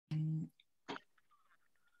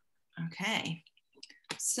Okay,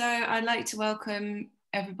 so I'd like to welcome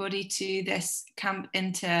everybody to this Camp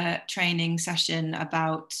Inter training session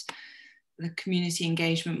about the community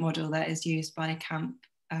engagement model that is used by Camp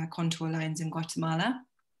Contour Lines in Guatemala.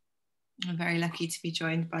 I'm very lucky to be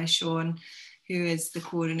joined by Sean, who is the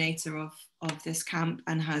coordinator of this camp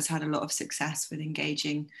and has had a lot of success with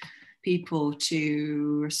engaging people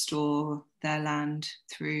to restore their land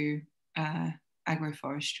through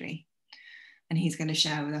agroforestry. And he's going to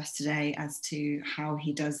share with us today as to how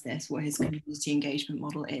he does this, what his community engagement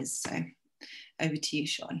model is. So over to you,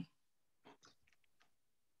 Sean.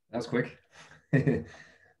 That was quick.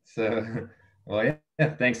 So, well,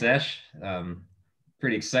 yeah, thanks, Ash.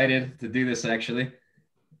 Pretty excited to do this, actually.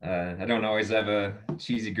 I don't always have a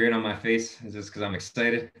cheesy grin on my face, it's just because I'm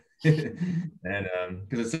excited. And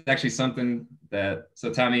because it's actually something that,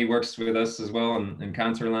 so Tommy works with us as well in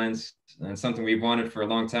Contour Lines, and something we've wanted for a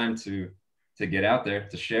long time to get out there,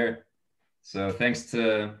 to share. So thanks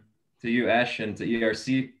to you, Ash, and to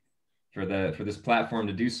ERC for this platform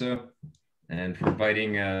to do so, and for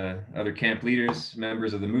inviting other camp leaders,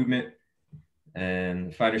 members of the movement,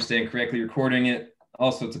 and if I understand correctly, recording it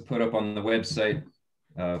also to put up on the website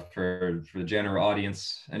for the general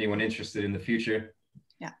audience, anyone interested in the future.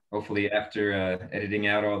 Yeah. Hopefully after editing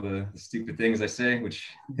out all the stupid things I say, which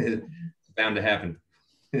is bound to happen.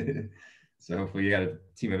 So hopefully you got a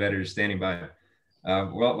team of editors standing by.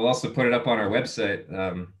 We'll also put it up on our website,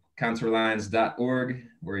 contourlines.org,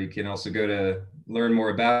 where you can also go to learn more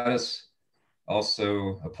about us.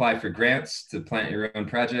 Also apply for grants to plant your own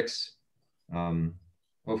projects.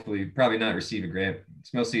 Hopefully, probably not receive a grant.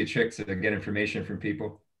 It's mostly a trick to get information from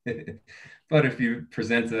people. But if you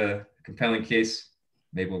present a compelling case,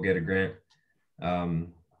 maybe we'll get a grant.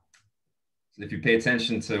 If you pay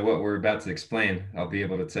attention to what we're about to explain, I'll be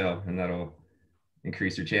able to tell, and that'll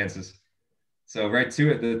increase your chances. So right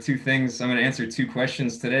to it, the two things, I'm going to answer two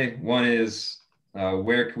questions today. One is,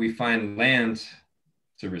 where can we find land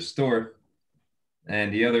to restore?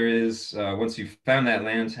 And the other is, once you've found that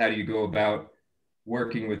land, how do you go about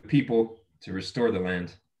working with people to restore the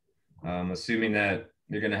land? Assuming that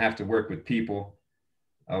you're going to have to work with people.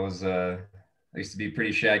 I used to be a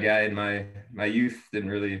pretty shy guy in my youth.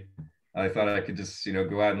 I thought I could just,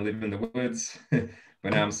 go out and live in the woods.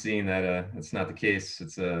 But now I'm seeing that that's not the case.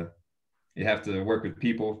 You have to work with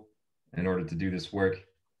people in order to do this work.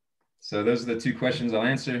 So those are the two questions I'll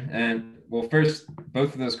answer. And well, first,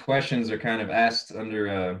 both of those questions are kind of asked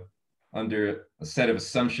under a set of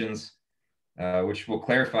assumptions, which we'll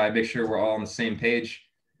clarify, make sure we're all on the same page.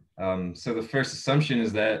 So the first assumption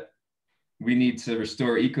is that we need to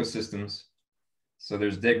restore ecosystems. So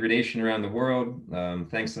there's degradation around the world,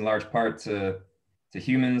 thanks in large part to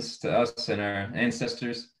humans, to us and our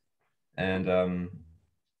ancestors. And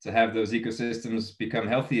to have those ecosystems become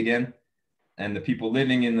healthy again, and the people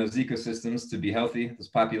living in those ecosystems to be healthy, those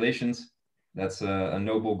populations, that's a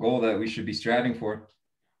noble goal that we should be striving for.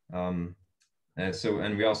 And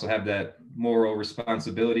we also have that moral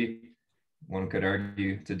responsibility, one could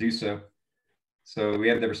argue, to do so. So we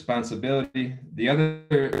have the responsibility. The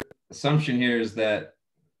other assumption here is that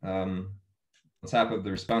on top of the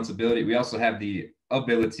responsibility, we also have the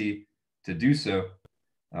ability to do so.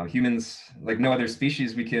 Humans, like no other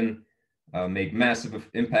species, we can make massive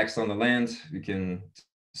impacts on the land. We can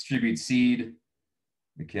distribute seed.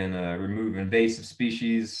 We can remove invasive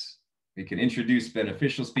species. We can introduce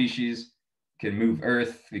beneficial species. We can move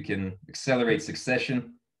earth. We can accelerate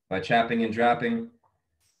succession by chopping and dropping.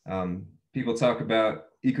 People talk about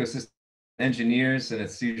ecosystem engineers, and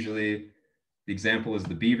it's usually, the example is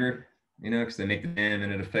the beaver, because they make the dam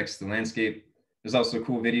and it affects the landscape. There's also a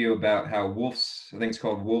cool video about how wolves, I think it's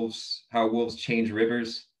called how wolves change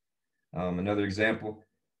rivers. Another example.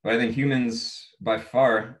 But I think humans, by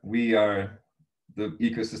far, we are the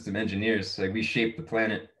ecosystem engineers. Like, we shape the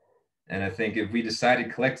planet. And I think if we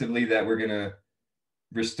decided collectively that we're going to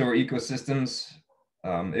restore ecosystems,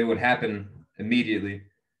 it would happen immediately.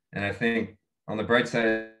 And I think on the bright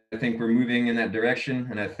side, I think we're moving in that direction.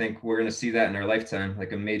 And I think we're going to see that in our lifetime,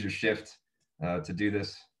 like a major shift to do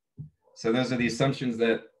this. So those are the assumptions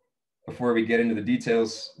that, before we get into the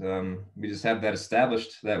details, we just have that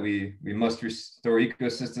established, that we must restore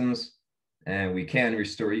ecosystems, and we can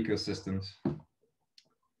restore ecosystems.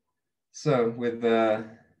 So with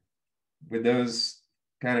those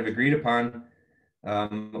kind of agreed upon,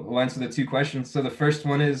 we'll answer the two questions. So the first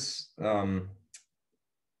one is,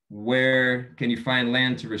 where can you find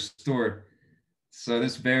land to restore? So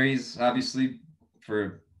this varies, obviously,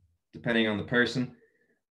 depending on the person.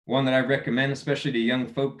 One that I recommend, especially to young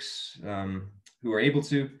folks who are able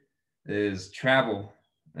to, is travel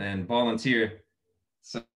and volunteer.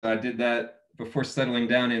 So I did that before settling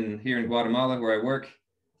down here in Guatemala, where I work.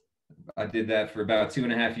 I did that for about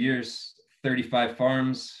 2.5 years, 35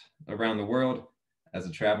 farms around the world as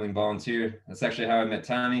a traveling volunteer. That's actually how I met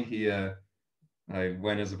Tommy. I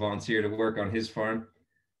went as a volunteer to work on his farm,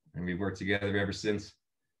 and we've worked together ever since.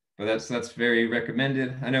 But that's very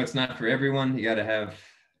recommended. I know it's not for everyone. You got to have,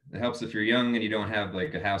 it helps if you're young and you don't have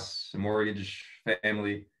like a house, a mortgage,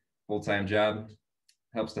 family, full-time job.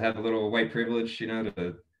 Helps to have a little white privilege,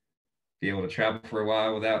 to be able to travel for a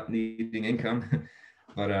while without needing income.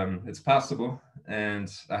 But it's possible,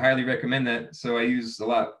 and I highly recommend that. So I use a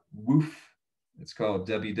lot WWOOF. It's called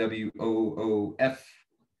WWOOF,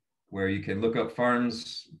 where you can look up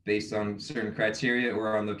farms based on certain criteria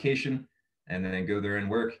or on location, and then go there and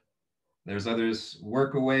work. There's others,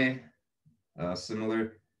 Workaway,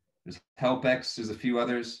 similar. There's HelpX, there's a few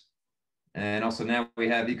others. And also now we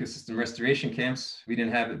have ecosystem restoration camps. We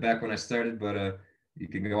didn't have it back when I started, but you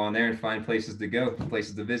can go on there and find places to go,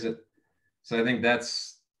 places to visit. So I think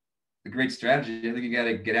that's a great strategy. I think you got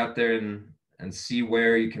to get out there and see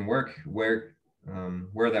where you can work, where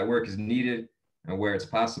that work is needed, and where it's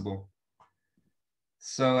possible.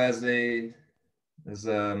 So as like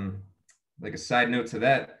a side note to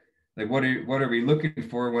that, like what are we looking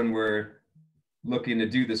for when we're looking to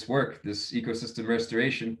do this work, this ecosystem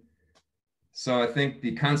restoration? So I think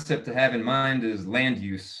the concept to have in mind is land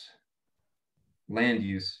use. Land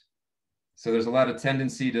use. So there's a lot of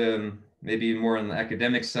tendency to maybe more on the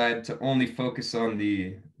academic side to only focus on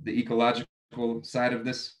the ecological side of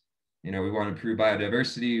this. We want to improve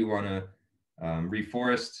biodiversity, we want to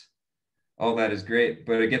reforest. All that is great,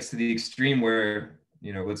 but it gets to the extreme where,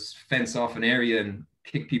 let's fence off an area and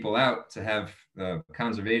kick people out to have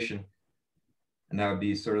conservation. And that would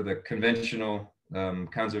be sort of the conventional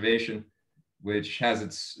conservation, which has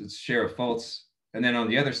its share of faults. And then on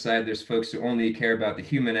the other side, there's folks who only care about the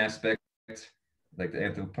human aspect, like the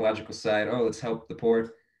anthropological side. Oh, let's help the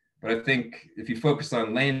poor. But I think if you focus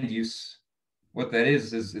on land use, what that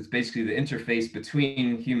is it's basically the interface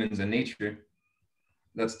between humans and nature.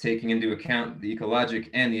 That's taking into account the ecologic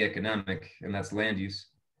and the economic, and that's land use.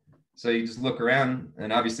 So you just look around,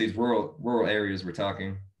 and obviously it's rural areas we're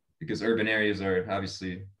talking, because urban areas are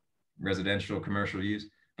obviously residential, commercial use.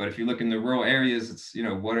 But if you look in the rural areas, it's,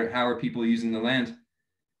 how are people using the land?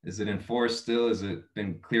 Is it in forest still? Has it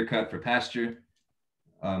been clear cut for pasture?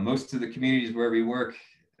 Most of the communities where we work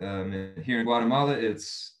here in Guatemala,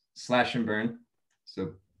 it's slash and burn.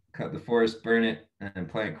 So cut the forest, burn it, and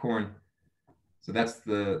plant corn. So that's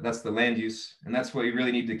the land use, and that's what you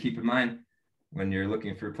really need to keep in mind when you're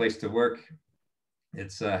looking for a place to work.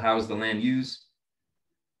 It's how's the land used.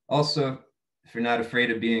 Also, if you're not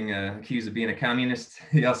afraid of being accused of being a communist,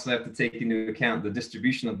 you also have to take into account the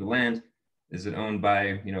distribution of the land. Is it owned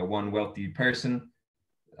by one wealthy person?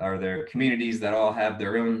 Are there communities that all have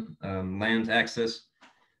their own land access?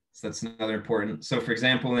 So that's another important. So for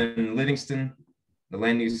example, in Livingston, the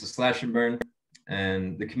land use is slash and burn.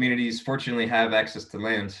 And the communities fortunately have access to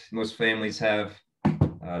land. Most families have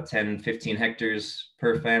 10, 15 hectares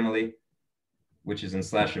per family, which is in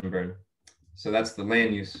slash and burn. So that's the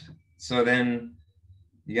land use. So then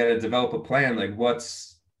you got to develop a plan. Like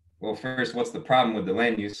first, what's the problem with the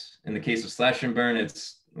land use? In the case of slash and burn,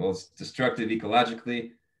 it's destructive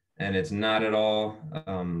ecologically, and it's not at all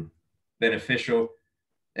beneficial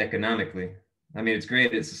economically. I mean, it's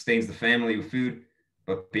great. It sustains the family with food.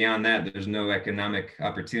 But beyond that, there's no economic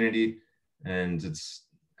opportunity, and it's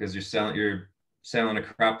because you're selling a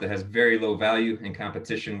crop that has very low value in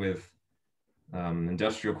competition with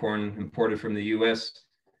industrial corn imported from the U.S.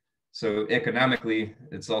 So economically,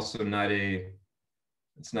 it's also not a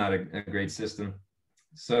great system.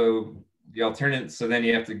 So the alternative. So then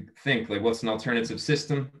you have to think like, what's an alternative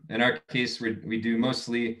system? In our case, we do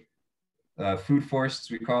mostly food forests,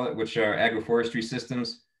 we call it, which are agroforestry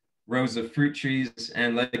systems. Rows of fruit trees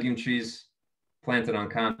and legume trees planted on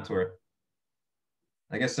contour.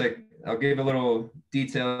 I guess I'll give a little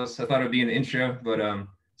details. I thought it would be in the intro, but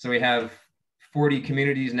so we have 40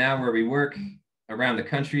 communities now where we work around the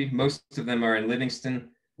country. Most of them are in Livingston,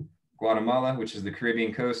 Guatemala, which is the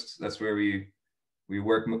Caribbean coast. That's where we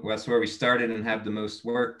work. That's where we started and have the most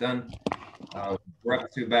work done. We're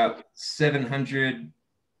up to about 700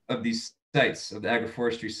 of these sites, of the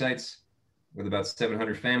agroforestry sites, with about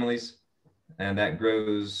 700 families, and that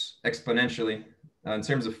grows exponentially. In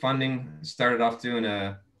terms of funding, started off doing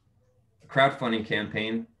a crowdfunding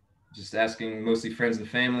campaign, just asking mostly friends and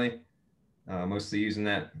family, mostly using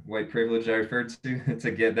that white privilege I referred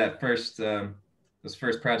to get that those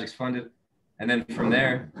first projects funded. And then from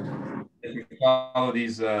there, if we follow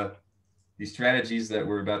these strategies that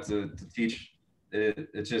we're about to teach,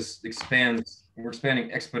 it just expands. We're expanding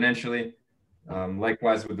exponentially.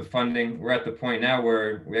 Likewise with the funding, we're at the point now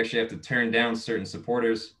where we actually have to turn down certain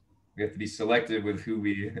supporters. We have to be selective with who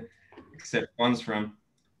we accept funds from.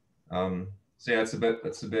 So yeah,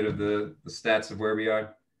 that's a bit of the stats of where we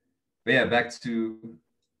are. But yeah, back to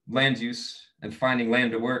land use and finding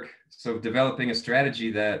land to work. So developing a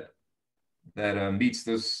strategy that meets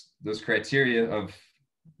those criteria of,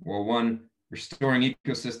 well, one, restoring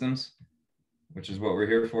ecosystems, which is what we're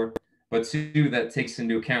here for, but two, that takes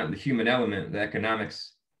into account the human element, the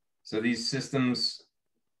economics. So these systems,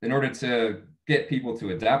 in order to get people to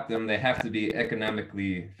adopt them, they have to be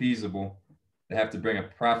economically feasible. They have to bring a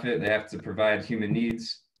profit. They have to provide human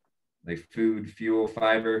needs like food, fuel,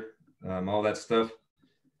 fiber, all that stuff.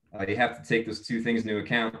 You have to take those two things into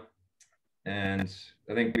account. And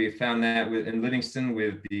I think we found that in Livingston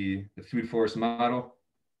with the food forest model.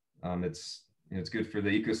 It's good for the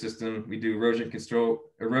ecosystem. We do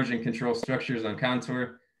erosion control structures on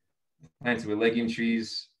contour, planted with legume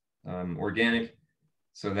trees, organic,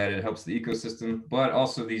 so that it helps the ecosystem, but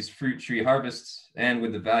also these fruit tree harvests, and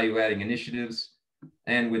with the value adding initiatives,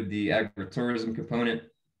 and with the agritourism component,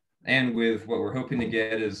 and with what we're hoping to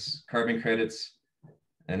get is carbon credits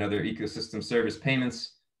and other ecosystem service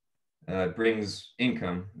payments. Brings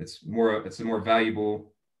income. It's a more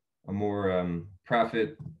valuable, a more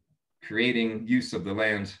profit creating use of the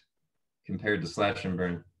land compared to slash and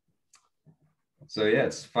burn. So yeah,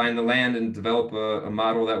 it's find the land and develop a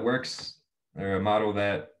model that works, or a model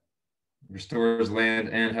that restores land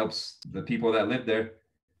and helps the people that live there.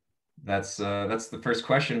 That's the first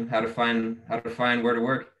question: how to find where to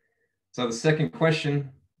work. So the second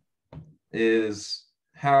question is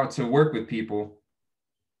how to work with people.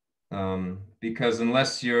 Because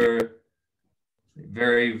unless you're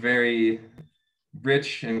very, very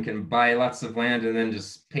rich and can buy lots of land and then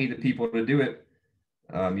just pay the people to do it,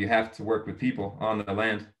 you have to work with people on the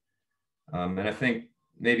land. And I think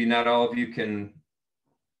maybe not all of you can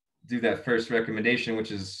do that first recommendation,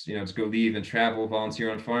 which is, to go leave and travel,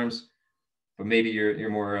 volunteer on farms. But maybe you're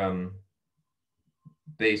more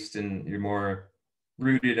based and you're more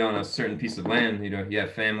rooted on a certain piece of land. You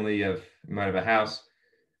have family, you might have a house.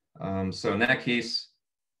 So in that case,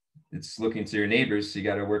 it's looking to your neighbors. So you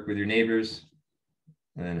got to work with your neighbors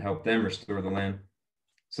and help them restore the land.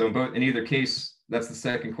 So in either case, that's the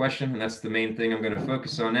second question, and that's the main thing I'm going to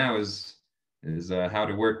focus on now is how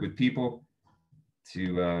to work with people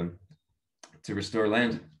to restore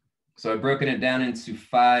land. So I've broken it down into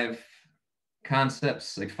 5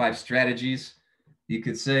 concepts, like 5 strategies, you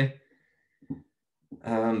could say,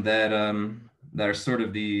 that are sort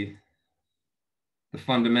of the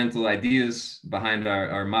fundamental ideas behind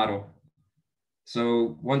our model.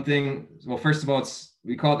 So one thing, well, first of all,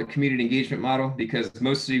 we call it the community engagement model because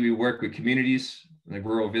mostly we work with communities, like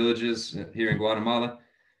rural villages here in Guatemala,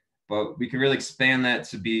 but we can really expand that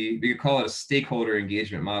to we could call it a stakeholder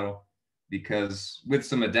engagement model, because with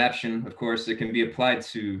some adaptation, of course, it can be applied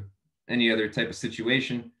to any other type of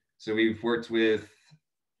situation. So we've worked with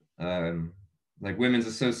like women's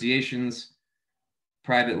associations,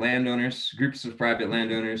 private landowners, groups of private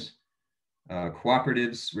landowners,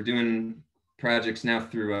 cooperatives. We're doing projects now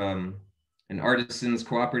through an artisans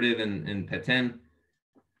cooperative in Petén.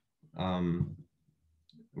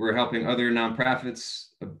 We're helping other nonprofits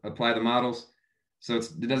apply the models. So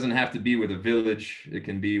it doesn't have to be with a village. It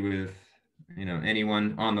can be with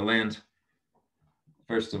anyone on the land.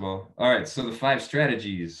 First of all right, so the 5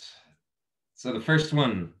 strategies. So the first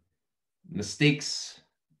one, mistakes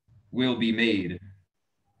will be made.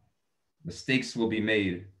 Mistakes will be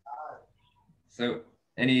made. So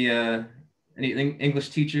any English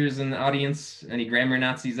teachers in the audience, any grammar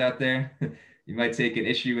Nazis out there, you might take an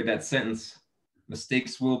issue with that sentence.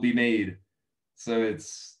 Mistakes will be made. So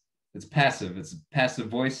it's passive. It's passive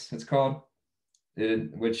voice, it's called,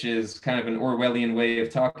 which is kind of an Orwellian way of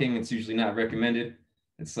talking. It's usually not recommended.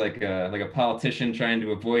 It's like a politician trying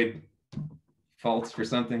to avoid faults for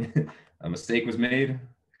something. A mistake was made.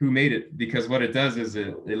 Who made it? Because what it does is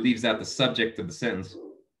it leaves out the subject of the sentence.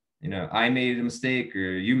 I made a mistake,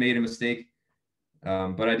 or you made a mistake.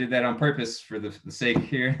 But I did that on purpose for the sake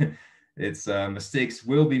here. It's mistakes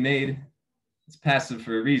will be made. It's passive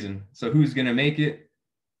for a reason. So who's going to make it?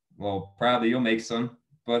 Well, probably you'll make some,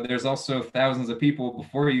 but there's also thousands of people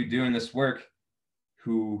before you doing this work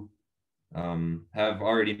who have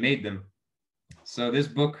already made them. So this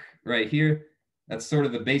book right here, that's sort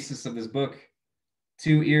of the basis of this book,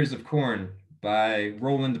 2 Ears of Corn by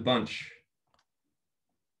Roland Bunch.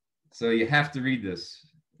 So you have to read this.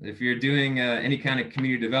 If you're doing any kind of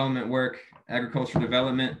community development work, agricultural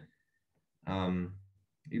development,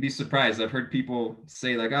 you'd be surprised. I've heard people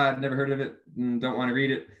say like, "Ah, I've never heard of it, don't want to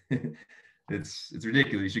read it." It's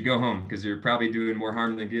ridiculous. You should go home because you're probably doing more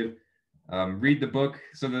harm than good. Read the book.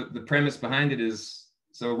 So the premise behind it is,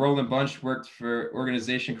 so Roland Bunch worked for an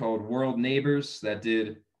organization called World Neighbors that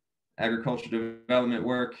did agriculture development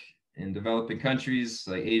work in developing countries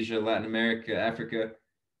like Asia, Latin America, Africa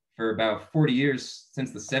for about 40 years,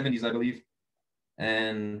 since the 70s, I believe.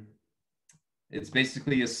 And it's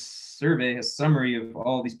basically a survey, a summary of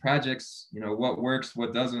all these projects, what works,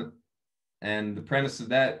 what doesn't. And the premise of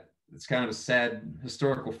that, it's kind of a sad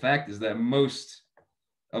historical fact, is that most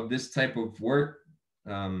of this type of work,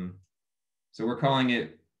 so we're calling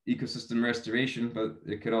it ecosystem restoration, but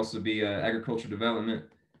it could also be agriculture development,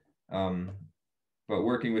 but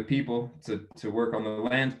working with people to work on the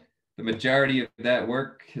land. The majority of that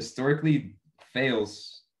work historically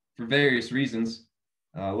fails for various reasons.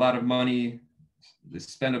 A lot of money, they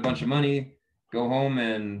spend a bunch of money, go home,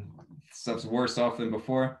 and stuff's worse off than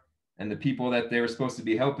before. And the people that they were supposed to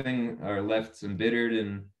be helping are left embittered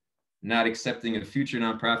and not accepting of future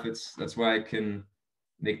nonprofits. That's why it can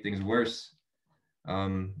make things worse.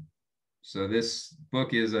 So this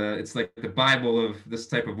book is it's like the Bible of this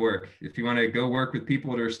type of work. If you want to go work with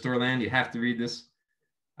people to restore land, you have to read this.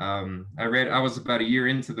 I was about a year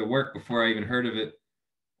into the work before I even heard of it.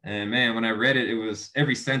 And man, when I read it, it was,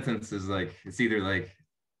 every sentence is like, it's either like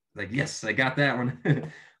yes, I got that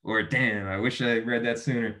one, or damn, I wish I read that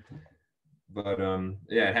sooner. But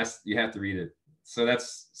yeah, you have to read it.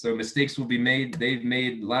 So mistakes will be made. They've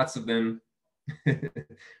made lots of them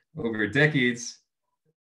over decades,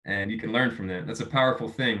 and you can learn from that. That's a powerful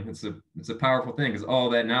thing. It's a powerful thing because all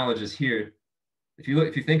that knowledge is here. If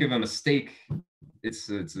you think of a mistake, it's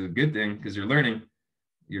a good thing because you're learning.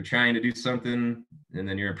 You're trying to do something, and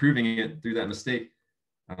then you're improving it through that mistake.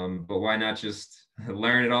 But why not just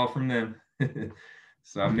learn it all from them?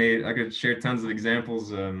 So I could share tons of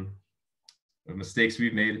examples of mistakes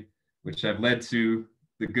we've made, which have led to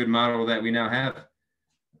the good model that we now have.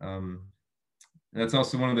 That's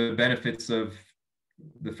also one of the benefits of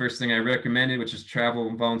the first thing I recommended, which is travel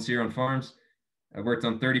and volunteer on farms. I worked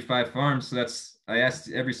on 35 farms, so I asked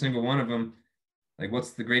every single one of them, like,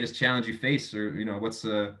 what's the greatest challenge you face, or what's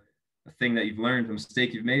a thing that you've learned, a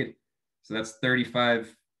mistake you've made. So that's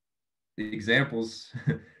 35 examples,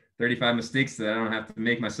 35 mistakes that I don't have to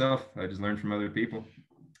make myself. I just learn from other people.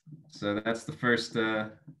 So that's the first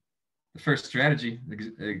strategy.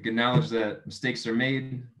 Acknowledge that mistakes are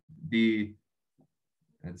made. Be,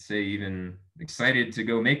 I'd say, even excited to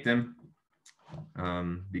go make them,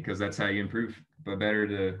 because that's how you improve. But better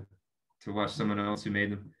to watch someone else who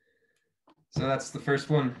made them. So that's the first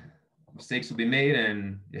one. Mistakes will be made,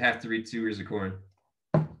 and you have to read 2 Ears of Corn.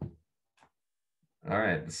 All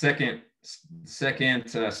right, the second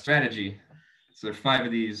strategy. So there are 5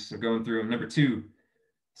 of these. So going through them. Number 2,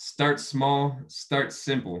 start small, start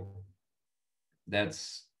simple.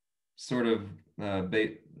 That's sort of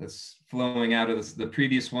that's flowing out of the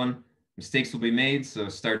previous one. Mistakes will be made, so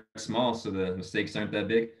start small so the mistakes aren't that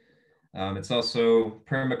big. It's also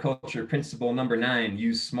permaculture principle number 9,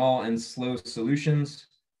 use small and slow solutions.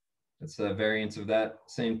 That's a variant of that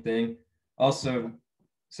same thing. Also,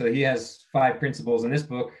 so he has 5 principles in this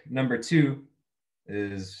book. Number 2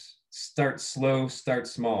 is start slow, start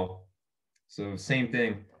small. So same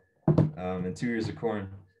thing in 2 Ears of Corn.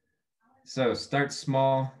 So start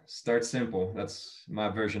small, start simple. That's my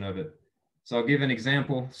version of it. So I'll give an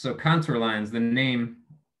example. So contour lines, the name,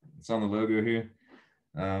 it's on the logo here.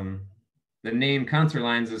 The name contour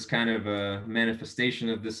lines is kind of a manifestation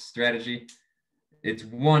of this strategy. It's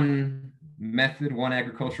one method, one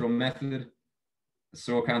agricultural method, the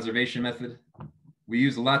soil conservation method. We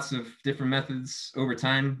use lots of different methods over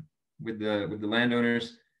time with the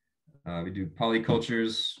landowners. We do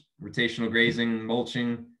polycultures, rotational grazing,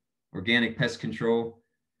 mulching, organic pest control.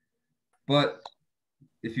 But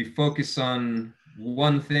if you focus on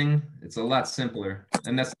one thing, it's a lot simpler.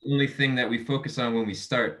 And that's the only thing that we focus on when we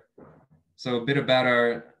start. So a bit about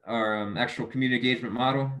our actual community engagement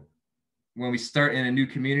model. When we start in a new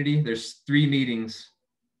community, there's 3 meetings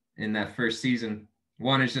in that first season.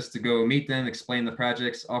 One is just to go meet them, explain the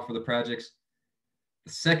projects, offer the projects.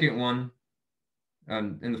 The second one,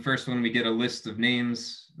 in the first one, we get a list of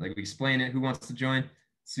names, like we explain it, who wants to join.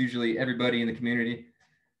 It's usually everybody in the community.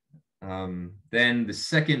 Then the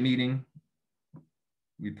second meeting,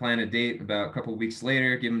 we plan a date about a couple of weeks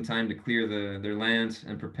later, give them time to clear their land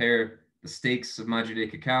and prepare the stakes of Madre de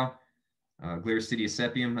Cacao, Gliricidia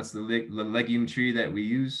sepium. That's the legume tree that we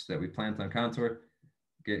use, that we plant on contour.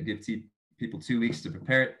 Give people 2 weeks to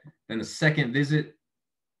prepare it. Then the second visit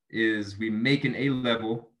is we make an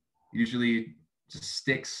A-level, usually just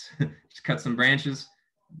sticks, just cut some branches.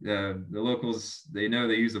 The locals, they know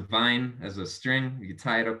they use a vine as a string. You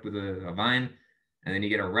tie it up with a vine, and then you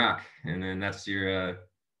get a rock, and then that's your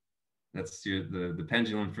the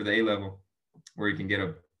pendulum for the A level, where you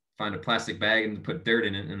can find a plastic bag and put dirt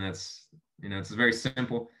in it, and that's, it's very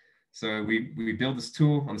simple. So we build this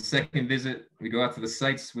tool. On the second visit, we go out to the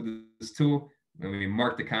sites with this tool and we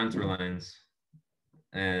mark the contour lines,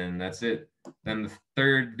 and that's it. Then the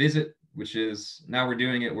third visit, which is now we're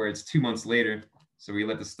doing it where it's 2 months later. So we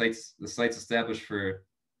let the sites establish for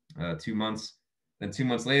 2 months. Then 2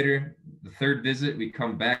 months later, the third visit, we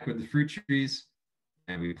come back with the fruit trees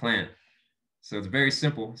and we plant. So it's very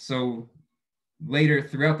simple. So later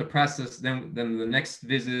throughout the process, then the next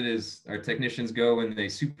visit is our technicians go and they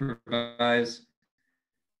supervise.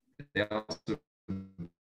 They also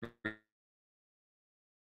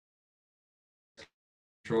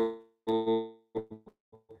control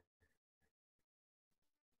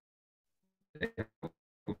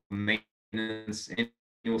maintenance,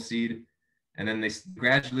 annual seed, and then they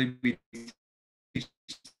gradually teach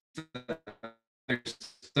other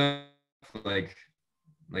stuff like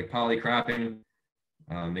polycropping,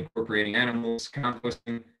 incorporating animals,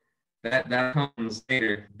 composting. That comes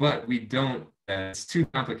later, but we don't. It's too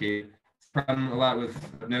complicated. Problem a lot with,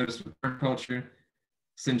 I've noticed with permaculture,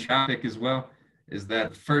 syntropic as well, is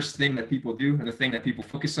that the first thing that people do and the thing that people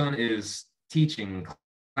focus on is teaching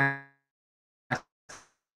classes.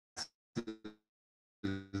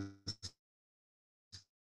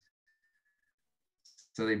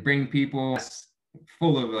 So they bring people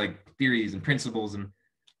full of like theories and principles and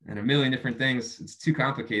a million different things. It's too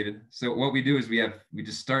complicated. So what we do is we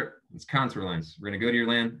just start, it's contour lines. We're going to go to your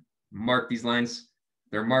land, mark these lines.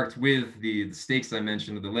 They're marked with the stakes I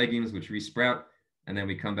mentioned, with the legumes, which resprout, and then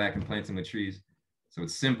we come back and plant them with trees. So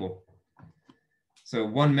it's simple. So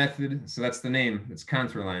one method, so that's the name, it's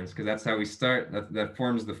contour lines, because that's how we start. That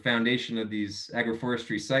forms the foundation of these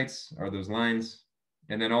agroforestry sites, are those lines.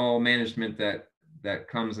 And then all management that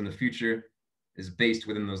comes in the future is based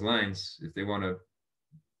within those lines. If they want to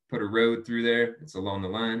put a road through there, it's along the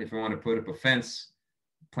line. If I want to put up a fence,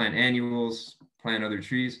 plant annuals, plant other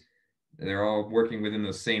trees, they're all working within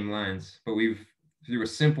those same lines. But through a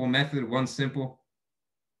simple method, one simple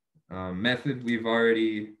method, we've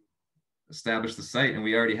already established the site, and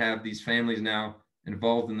we already have these families now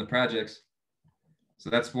involved in the projects. So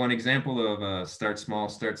that's one example of start small,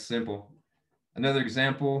 start simple. Another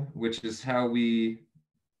example, which is how we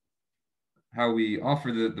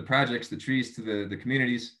offer the projects, the trees to the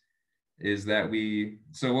communities, is that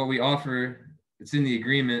what we offer, it's in the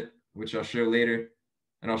agreement, which I'll show later,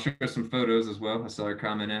 and I'll show some photos as well. I saw your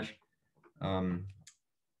comment, Ash.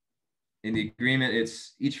 In the agreement,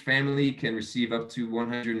 it's each family can receive up to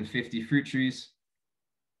 150 fruit trees,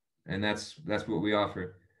 and that's what we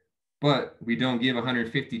offer. But we don't give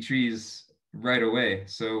 150 trees right away.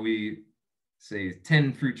 So we say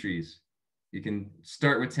 10 fruit trees. You can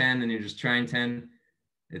start with 10 and you're just trying 10.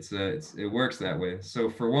 It works that way. So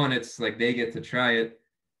for one, it's like they get to try it.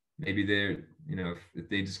 Maybe they're, if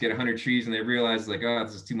they just get 100 trees and they realize like, oh,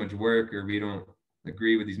 this is too much work, or we don't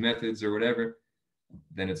agree with these methods or whatever,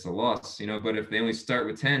 then it's a loss, but if they only start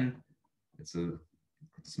with 10, it's a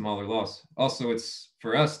smaller loss. Also, it's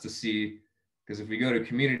for us to see, because if we go to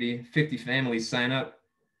community, 50 families sign up,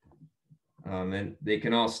 and they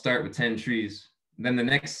can all start with 10 trees. And then the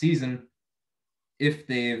next season, if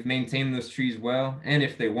they've maintained those trees well, and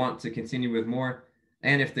if they want to continue with more,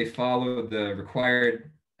 and if they follow the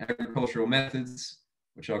required agricultural methods,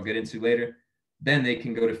 which I'll get into later, then they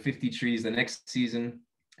can go to 50 trees the next season,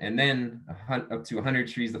 and then up to 100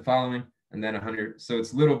 trees the following, and then 100. So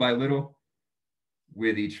it's little by little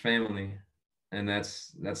with each family, and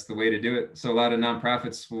that's the way to do it. So a lot of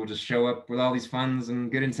nonprofits will just show up with all these funds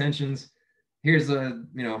and good intentions. Here's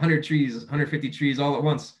 100 trees, 150 trees all at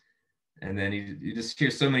once, and then you just hear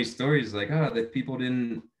so many stories like, oh, that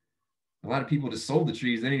a lot of people just sold the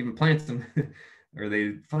trees, they didn't even plant them, or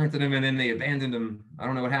they planted them and then they abandoned them. I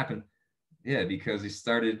don't know what happened. Yeah, because they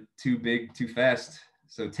started too big, too fast.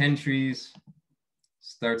 So 10 trees,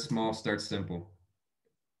 start small, start simple.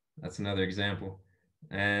 That's another example.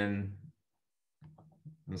 And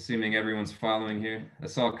I'm assuming everyone's following here. I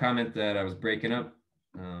saw a comment that I was breaking up.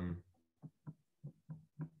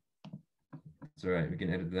 It's all right, we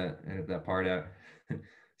can edit that part out.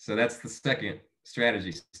 So that's the second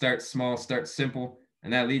strategy. Start small, start simple.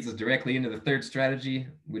 And that leads us directly into the third strategy,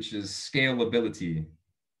 which is scalability.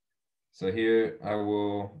 So here I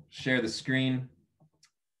will share the screen,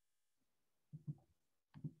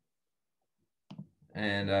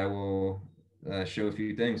 and I will show a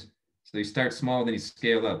few things. So you start small, then you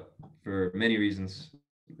scale up for many reasons,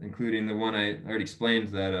 including the one I already explained,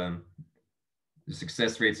 that the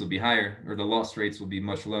success rates will be higher or the loss rates will be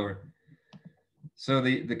much lower. So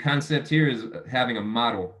the concept here is having a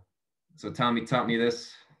model. So Tommy taught me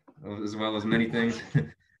this, as well as many things.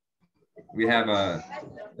 we have a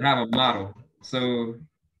model. So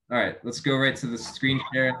all right, let's go right to the screen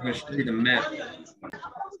share. I'm going to show you the map.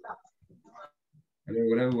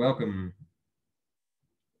 Hello, welcome.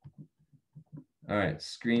 All right,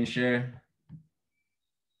 screen share.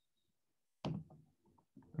 I'm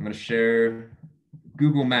going to share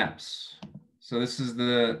Google Maps. So this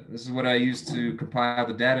is what I use to compile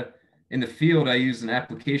the data. In the field, I use an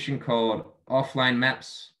application called Offline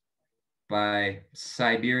Maps by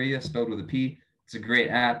Siberia, spelled with a P. It's a great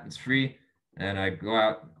app. It's free, and I go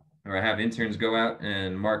out, or I have interns go out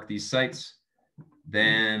and mark these sites.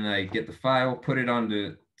 Then I get the file, put it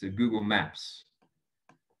onto Google Maps.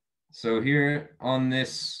 So here on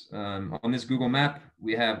this Google map,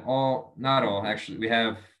 we have not all actually, we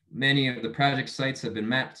have many of the project sites have been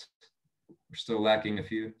mapped. We're still lacking a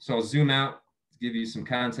few. So I'll zoom out to give you some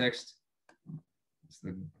context. It's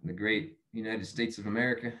the great United States of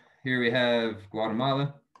America. Here we have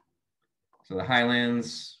Guatemala. So the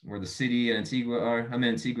highlands where the city and Antigua are. I'm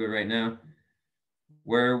in Antigua right now,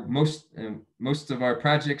 where most of our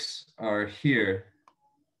projects are here.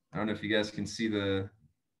 I don't know if you guys can see the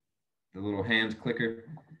little hand clicker.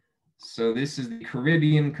 So this is the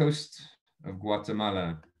Caribbean coast of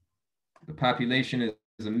Guatemala. The population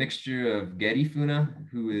is a mixture of Garifuna,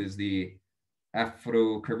 who is the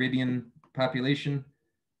Afro-Caribbean population.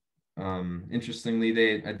 Interestingly,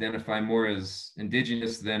 they identify more as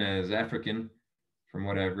indigenous than as African, from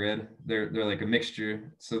what I've read. They're like a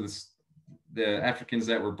mixture. So the Africans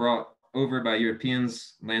that were brought over by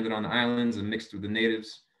Europeans landed on the islands and mixed with the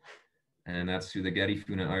natives. And that's who the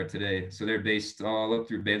Garifuna are today. So they're based all up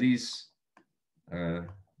through Belize,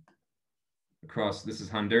 across, this is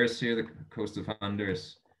Honduras here, the coast of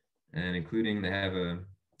Honduras, and including they have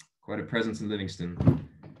quite a presence in Livingston,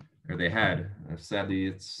 or they had.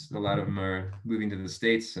 Sadly, a lot of them are moving to the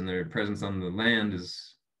States, and their presence on the land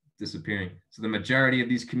is disappearing. So the majority of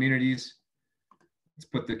these communities, let's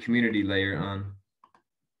put the community layer on.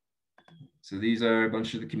 So these are a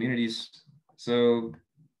bunch of the communities. So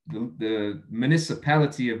the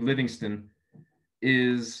municipality of Livingston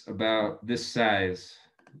is about this size,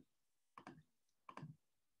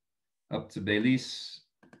 up to Belize,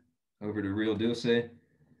 over to Rio Dulce.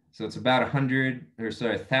 So it's about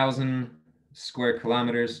 1,000 square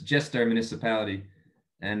kilometers, just our municipality.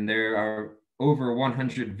 And there are over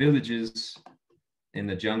 100 villages in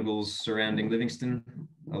the jungles surrounding Livingston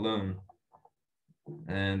alone.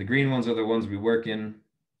 And the green ones are the ones we work in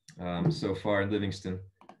so far in Livingston.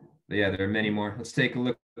 But yeah, there are many more. Let's take a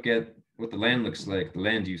look at what the land looks like, the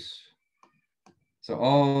land use.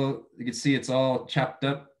 So you can see it's all chopped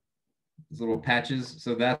up, these little patches.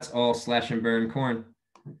 So that's all slash and burn corn.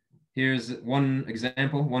 Here's one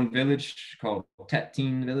example, one village called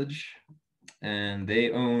Tatine Village. And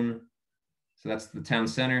they own, so that's the town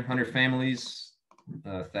center, 100 families,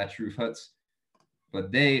 thatch roof huts.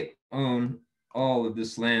 But they own all of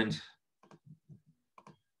this land.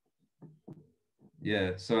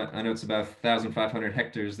 Yeah, so I know it's about 1,500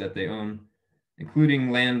 hectares that they own,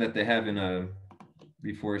 including land that they have in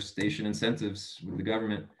reforestation incentives with the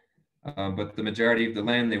government. But the majority of the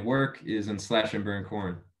land they work is in slash and burn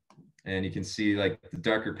corn. And you can see like the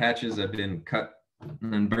darker patches have been cut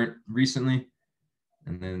and burnt recently.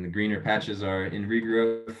 And then the greener patches are in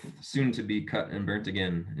regrowth, soon to be cut and burnt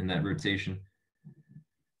again in that rotation.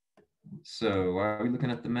 So why are we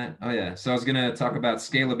looking at the map? Oh yeah, so I was gonna talk about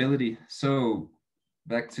scalability. So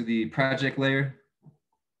back to the project layer.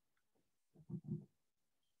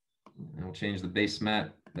 And we'll change the base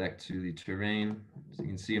map back to the terrain so you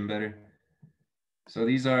can see them better. So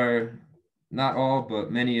these are not all,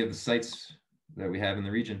 but many of the sites that we have in the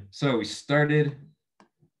region. So we started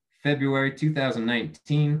February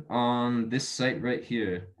 2019 on this site right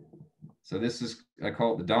here. So this is, I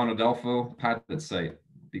call it the Don Adolfo pilot site,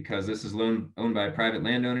 because this is owned by a private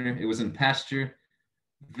landowner. It was in pasture,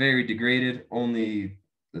 very degraded, only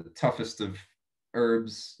the toughest of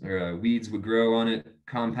herbs or weeds would grow on it,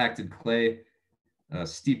 compacted clay,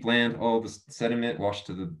 steep land, all the sediment washed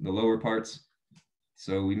to the lower parts.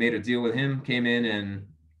 So we made a deal with him, came in and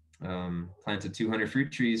planted 200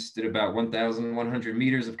 fruit trees, did about 1,100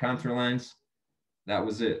 meters of contour lines. That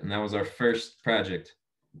was it, and that was our first project.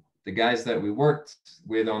 The guys that we worked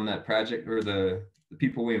with on that project, or the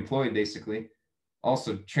people we employed basically,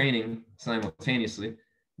 also training simultaneously,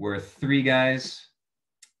 were 3 guys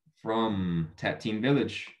from Tatine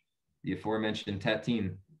Village. the aforementioned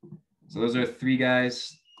Tatin. So those are three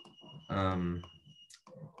guys, Don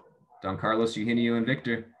Carlos, Eugenio, and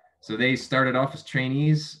Victor. So they started off as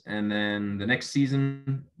trainees, and then the next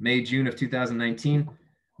season, May, June of 2019,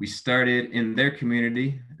 we started in their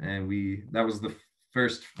community, and that was the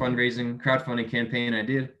first crowdfunding campaign I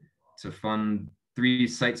did to fund 3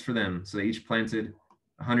 sites for them. So they each planted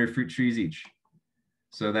 100 fruit trees each.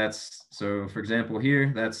 So for example,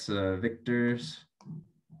 here, that's Victor's.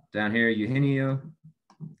 Down here, Eugenio.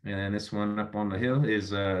 And this one up on the hill is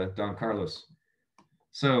Don Carlos.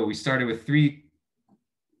 So we started with 3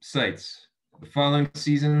 sites. The following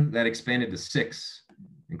season, that expanded to 6,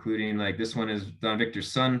 including like this one is Don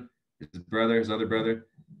Victor's son, his brother, his other brother,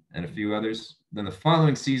 and a few others. Then the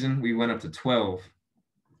following season, we went up to 12.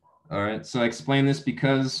 All right, so I explained this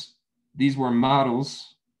because these were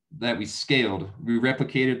models that we scaled. We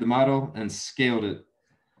replicated the model and scaled it.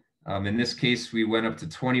 In this case, we went up to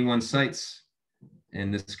 21 sites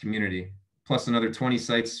in this community, plus another 20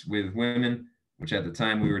 sites with women, which at the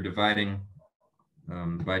time we were dividing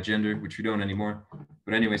by gender, which we don't anymore.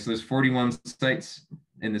 But anyway, so there's 41 sites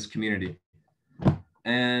in this community.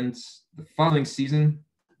 And the following season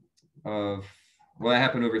that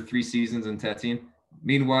happened over 3 seasons in Tatin.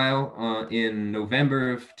 Meanwhile, in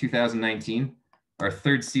November of 2019, our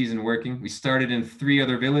 3rd season working, we started in 3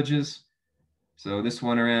 other villages. So this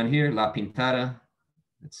one around here, La Pintada,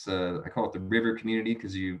 it's I call it the river community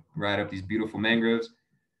because you ride up these beautiful mangroves.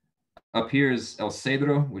 Up here is El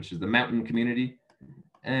Cedro, which is the mountain community.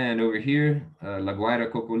 And over here, La Guaira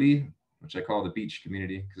Cocoli, which I call the beach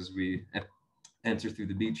community because we enter through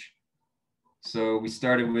the beach. So we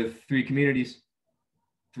started with 3 communities,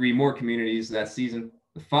 3 more communities that season.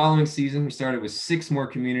 The following season, we started with 6 more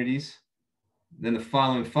communities. Then the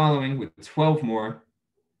following with 12 more.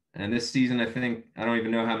 And this season, I don't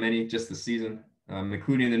even know how many, just the season,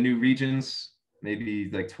 including the new regions, maybe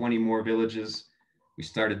like 20 more villages we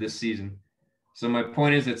started this season. So my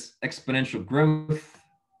point is it's exponential growth,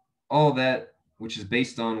 all that, which is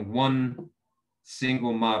based on one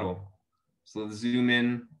single model. So let's zoom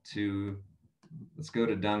in let's go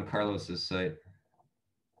to Don Carlos's site.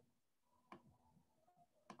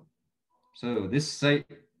 So this site,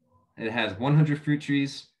 it has 100 fruit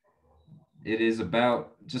trees. It is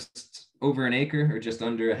about just over an acre or just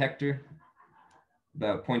under a hectare,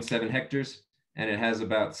 about 0.7 hectares. And it has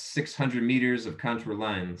about 600 meters of contour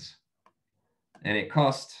lines. And it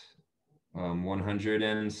cost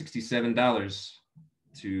 $167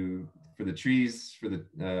 for the trees, for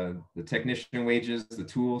the technician wages, the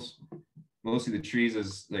tools. Mostly the trees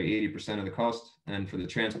is like 80% of the cost, and for the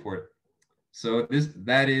transport. So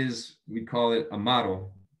we call it a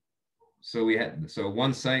model. So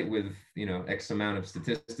one site with X amount of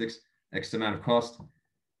statistics, X amount of cost,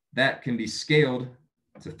 that can be scaled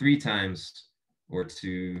to 3 times or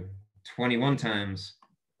to 21 times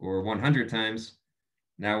or 100 times.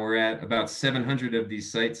 Now we're at about 700 of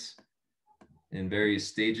these sites in various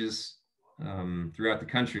stages throughout the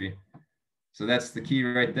country. So that's the key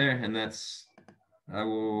right there. And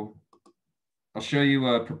I'll show you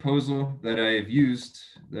a proposal that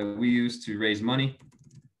we used to raise money.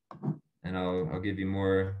 And I'll give you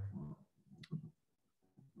more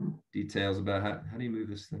details about how do you move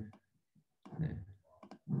this thing? Yeah.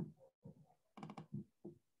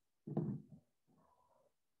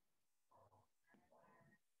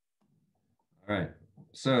 All right.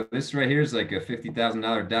 So this right here is like a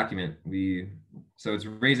 $50,000 document. So it's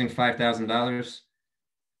raising $5,000,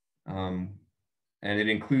 and it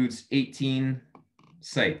includes 18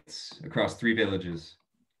 sites across 3 villages.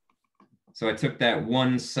 So I took that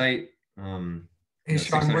one site. Hey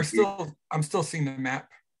Sean, I'm still seeing the map.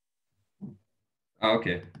 Oh,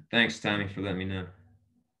 okay. Thanks, Tommy, for letting me know.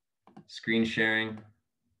 Screen sharing.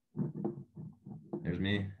 There's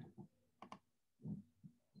me.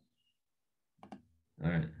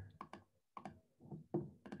 All right.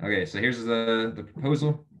 Okay, so here's the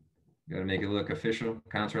proposal. Got to make it look official.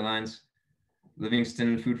 Contour lines.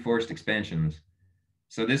 Livingston food forest expansions.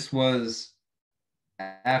 So this was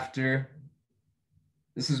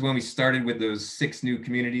this is when we started with those 6 new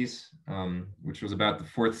communities, which was about the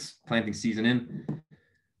 4th planting season in.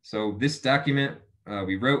 So this document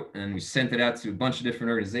we wrote and we sent it out to a bunch of different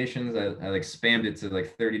organizations. I like spammed it to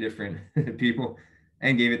like 30 different people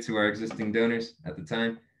and gave it to our existing donors at the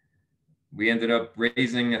time. We ended up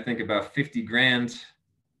raising, I think, about 50 grand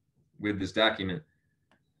with this document.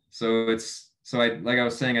 So like I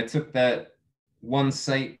was saying, I took that one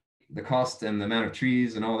site, the cost and the amount of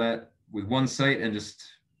trees and all that with one site, and just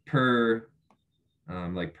per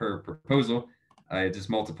proposal, I just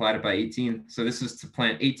multiplied it by 18. So this is to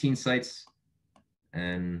plant 18 sites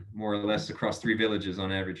and more or less across 3 villages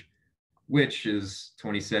on average, which is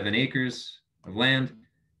 27 acres of land,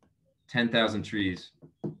 10,000 trees.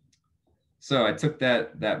 So I took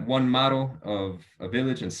that one model of a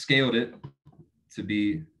village and scaled it to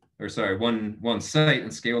be, or sorry, one site,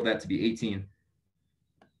 and scaled that to be 18.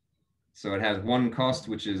 So it has one cost,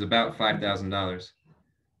 which is about $5,000.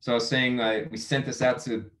 So I was saying we sent this out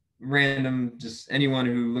to random, just anyone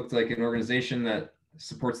who looked like an organization that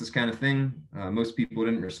supports this kind of thing. Most people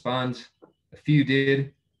didn't respond. A few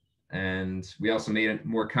did. And we also made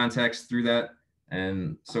more contacts through that.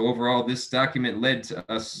 And so overall, this document led to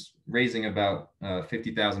us raising about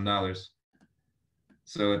 $50,000.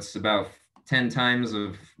 So it's about 10 times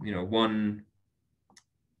of, one,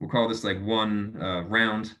 we'll call this like one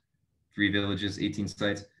round, 3 villages, 18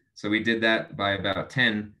 sites. So we did that by about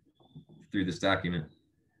 10 through this document.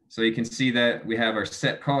 So you can see that we have our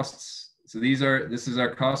set costs. So this is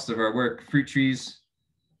our cost of our work: fruit trees,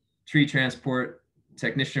 tree transport,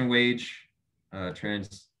 technician wage,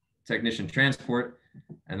 technician transport,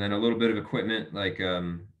 and then a little bit of equipment like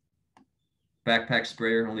backpack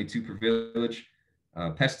sprayer, only 2 per village,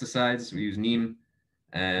 pesticides, we use neem,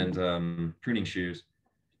 and pruning shears.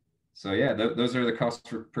 So yeah, those are the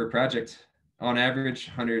costs per project. On average,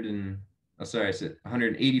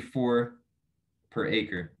 184 per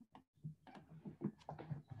acre.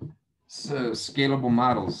 So scalable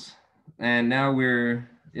models. And now we're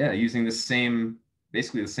using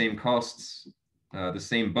basically the same costs, the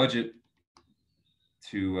same budget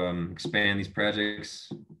to expand these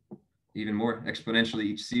projects even more exponentially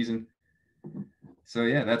each season. So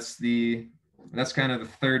yeah, that's kind of the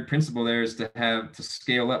third principle there, is to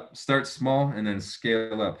scale up, start small and then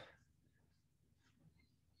scale up.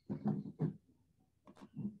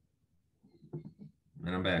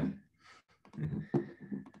 And I'm back.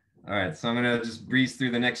 All right, so I'm gonna just breeze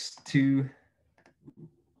through the next 2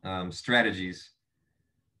 strategies.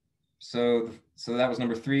 So that was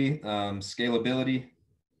number 3, scalability,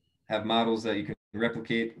 have models that you can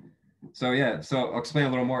replicate. So I'll explain a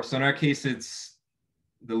little more. So in our case, it's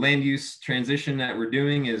the land use transition that we're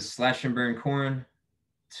doing is slash and burn corn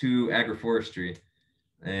to agroforestry.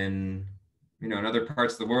 And, in other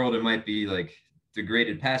parts of the world, it might be like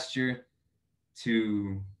degraded pasture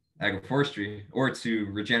to agroforestry or to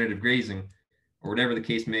regenerative grazing, or whatever the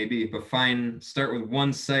case may be. But start with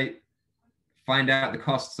one site, find out the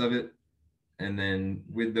costs of it, and then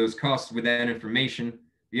with those costs, with that information,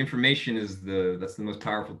 the information that's the most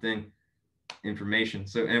powerful thing, information.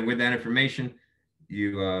 So, and with that information,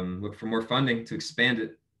 you look for more funding to expand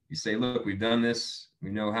it. You say, look, we've done this,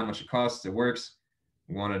 we know how much it costs, it works,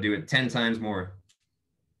 we want to do it 10 times more,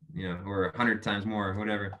 or 100 times more,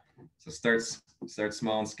 whatever. So start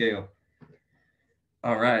small and scale.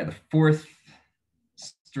 All right, the 4th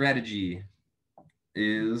strategy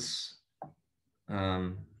is,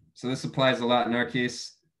 so this applies a lot in our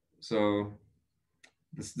case. So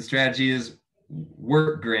the strategy is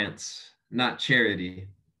work grants, not charity.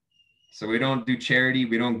 So we don't do charity,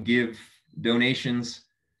 we don't give donations.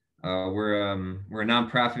 We're a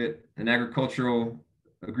nonprofit, a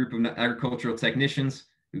group of agricultural technicians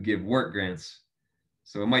who give work grants.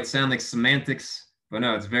 So it might sound like semantics, but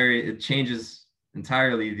no, it changes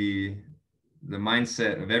entirely the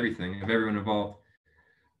mindset of everyone involved.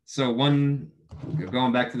 So going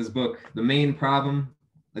back to this book, the main problem,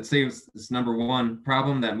 let's say it's number 1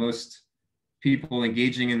 problem that most people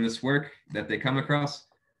engaging in this work that they come across,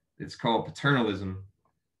 it's called paternalism.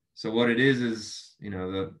 So what it is,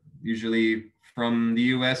 usually from the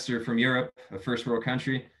US or from Europe, a first world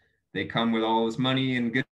country, they come with all this money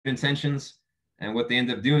and good intentions. And what they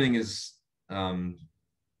end up doing is,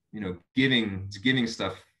 giving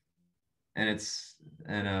stuff. And it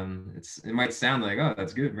might sound like, oh,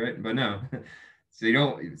 that's good, right? But no. So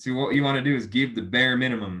what you want to do is give the bare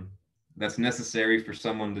minimum that's necessary for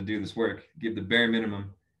someone to do this work. Give the bare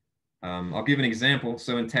minimum. I'll give an example.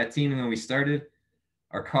 So in Tatine, when we started,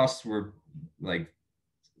 our costs were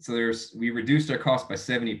we reduced our cost by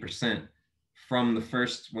 70% from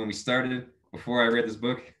when we started, before I read this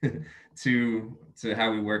book, to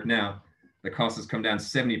how we work now. The cost has come down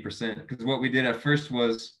 70%, because what we did at first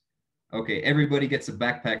was, okay, everybody gets a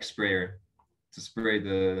backpack sprayer to spray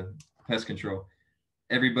the pest control.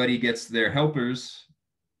 Everybody gets their helpers'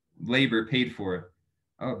 labor paid for.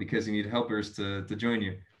 Oh, because you need helpers to join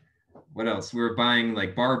you. What else? We were buying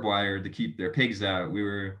like barbed wire to keep their pigs out. We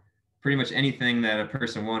were pretty much anything that a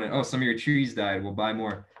person wanted. Oh, some of your trees died, we'll buy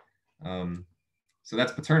more. So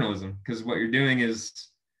that's paternalism, because what you're doing is,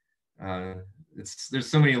 there's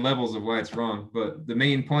so many levels of why it's wrong. But the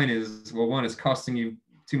main point is, well, 1, it's costing you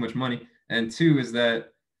too much money. And 2 is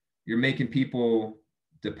that you're making people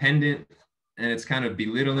dependent, and it's kind of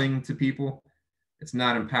belittling to people. It's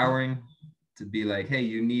not empowering to be like, hey,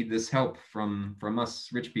 you need this help from us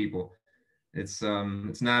rich people. It's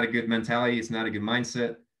not a good mentality. It's not a good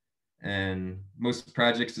mindset. And most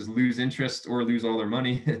projects just lose interest or lose all their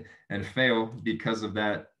money and fail because of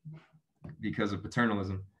that, because of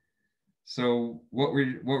paternalism. So what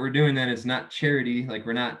we're doing then is not charity. Like,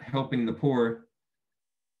 we're not helping the poor.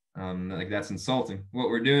 Like, that's insulting. What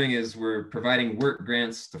we're doing is we're providing work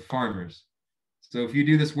grants to farmers. So if you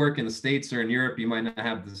do this work in the States or in Europe, you might not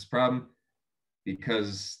have this problem,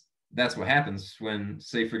 because that's what happens when,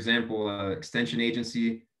 say, for example, an extension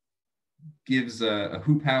agency gives a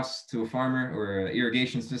hoop house to a farmer, or an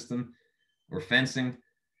irrigation system, or fencing.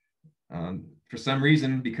 For some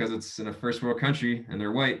reason, because it's in a first world country and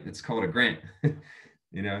they're white, it's called a grant.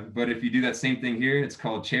 You know, but if you do that same thing here, it's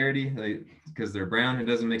called charity, like, because they're brown. It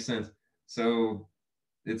doesn't make sense. So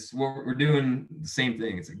it's what we're doing, the same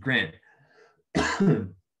thing. It's a grant.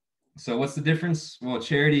 So what's the difference? Well,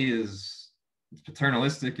 charity is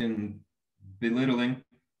paternalistic and belittling,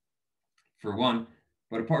 for one.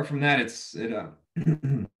 But apart from that,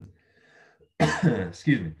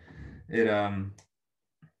 excuse me.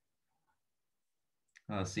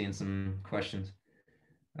 Seeing some questions.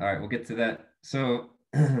 All right, we'll get to that. So,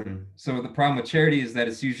 so the problem with charity is that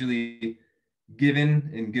it's usually given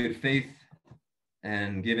in good faith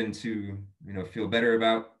and given to, you know, feel better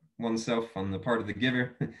about oneself on the part of the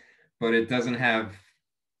giver, but it doesn't have,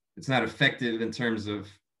 it's not effective in terms of,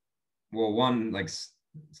 well, one, like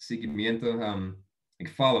seguimiento, like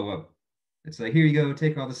follow up. It's like, here you go,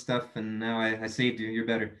 take all the stuff, and now I saved you, you're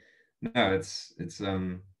better. No, it's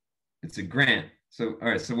a grant. So, all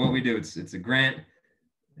right, so what we do, it's a grant.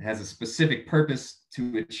 It has a specific purpose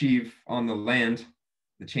to achieve on the land,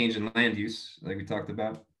 the change in land use, like we talked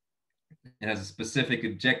about. It has a specific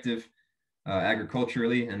objective,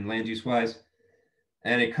 agriculturally and land use wise,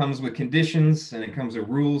 and it comes with conditions, and it comes with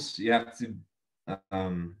rules. You have to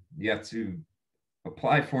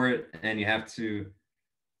apply for it, and you have to,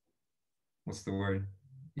 what's the word?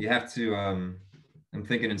 You have to, I'm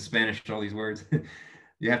thinking in Spanish, all these words.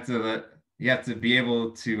 You have to be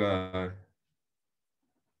able to,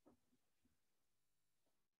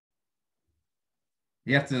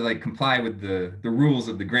 you have to like comply with the rules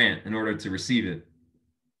of the grant in order to receive it.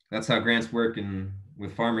 That's how grants work. And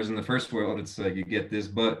with farmers in the first world, it's like, you get this,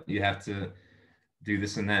 but you have to do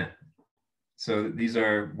this and that. So these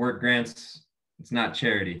are work grants. It's not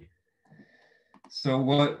charity.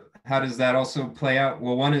 So how does that also play out?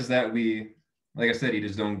 Well, one is that we, like I said, you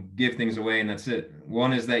just don't give things away and that's it.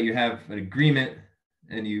 One is that you have an agreement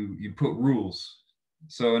and you put rules.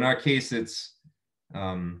 So in our case, it's,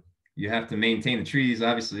 you have to maintain the trees,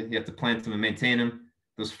 obviously. You have to plant them and maintain them.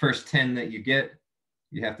 Those first 10 that you get,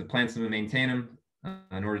 you have to plant them and maintain them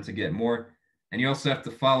in order to get more. And you also have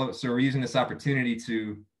to follow. So we're using this opportunity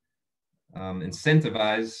to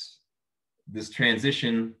incentivize this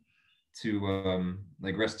transition to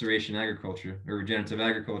like restoration agriculture or regenerative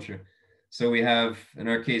agriculture. So we have, in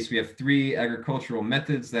our case, we have 3 agricultural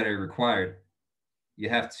methods that are required. You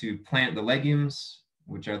have to plant the legumes,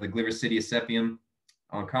 which are the Glyvicidia sepium,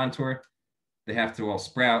 on contour. They have to all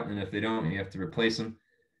sprout, and if they don't, you have to replace them.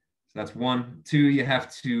 So that's 1. 2, you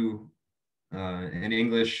have to, in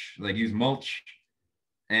English, like use mulch.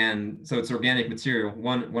 And so it's organic material.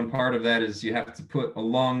 One part of that is you have to put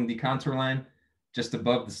along the contour line, just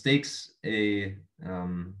above the stakes, in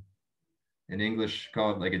English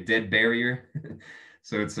called like a dead barrier.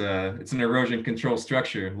 So it's an erosion control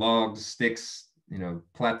structure, logs, sticks, you know,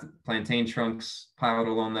 plantain trunks piled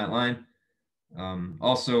along that line.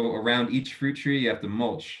 Also around each fruit tree, you have to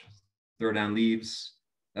mulch, throw down leaves.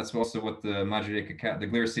 That's also what the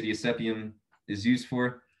Glyvicidia sepium is used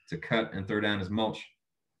for, to cut and throw down as mulch.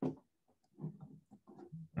 All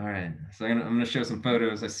right, so I'm gonna show some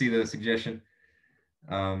photos. I see the suggestion.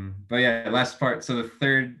 But yeah, last part. So the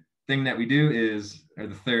third thing that we do is, or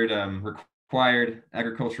the third required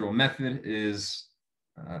agricultural method is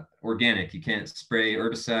organic. You can't spray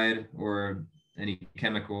herbicide or any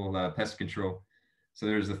chemical pest control. So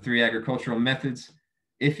there's the 3 agricultural methods.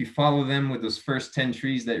 If you follow them with those first 10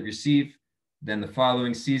 trees that you receive, then the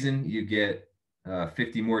following season you get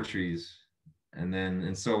 50 more trees,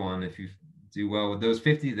 and so on. If you do well with those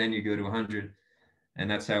 50, then you go to 100, and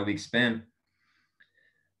that's how we expand.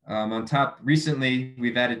 On top, recently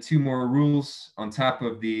we've added 2 more rules on top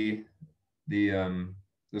of those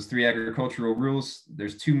 3 agricultural rules.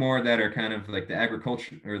 There's 2 more that are kind of like the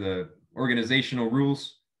agriculture or the organizational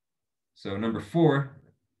rules. So number 4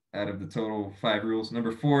 out of the total 5 rules,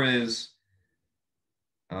 number 4 is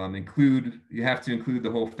you have to include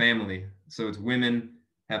the whole family. So it's women,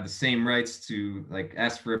 have the same rights to like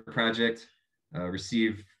ask for a project,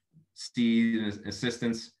 receive seed and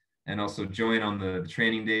assistance, and also join on the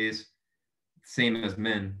training days, same as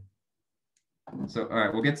men. So, all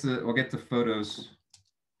right, we'll get to photos,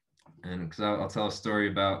 and because I'll tell a story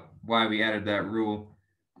about why we added that rule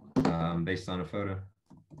based on a photo.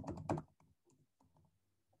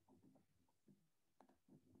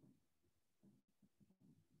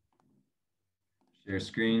 Share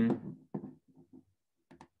screen.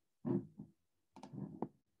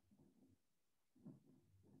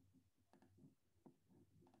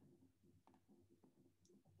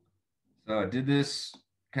 So I did this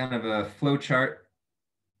kind of a flow chart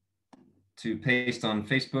to paste on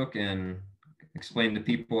Facebook and explain to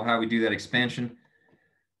people how we do that expansion.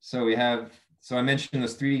 So I mentioned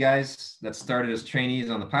those 3 guys that started as trainees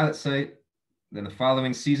on the pilot site. Then the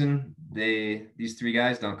following season, these 3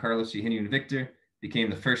 guys, Don Carlos, Eugenio, and Victor, became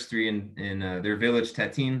the first 3 in their village,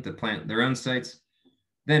 Tatin, to plant their own sites.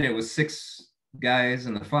 Then it was 6 guys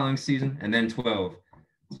in the following season, and then 12.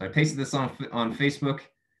 So I pasted this on Facebook,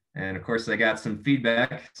 and of course I got some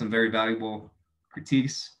feedback, some very valuable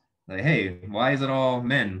critiques, like, hey, why is it all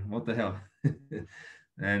men? What the hell?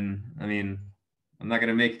 And I mean, I'm not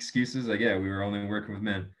gonna make excuses. Like, yeah, we were only working with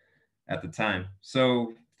men at the time.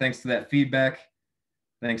 So thanks to that feedback,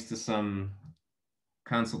 thanks to some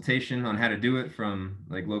consultation on how to do it from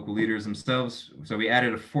like local leaders themselves. So we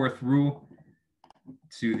added a 4th rule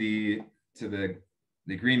to the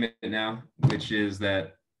agreement now, which is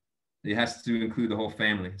that it has to include the whole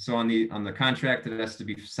family. So on the contract, it has to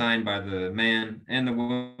be signed by the man and the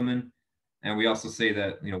woman. And we also say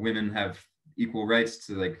that, you know, women have equal rights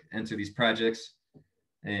to like enter these projects.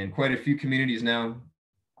 And quite a few communities now,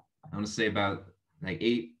 I want to say about like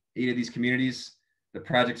eight of these communities, the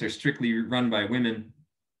projects are strictly run by women.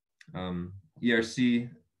 ERC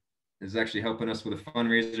is actually helping us with a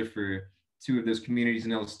fundraiser for 2 of those communities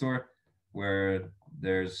in El Store, where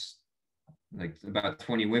there's like about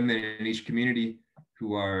 20 women in each community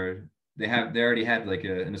who are, they already had like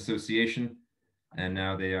an association, and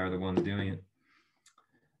now they are the ones doing it.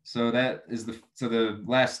 So that is the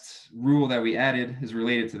last rule that we added is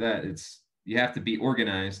related to that. It's, you have to be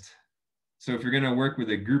organized. So if you're going to work with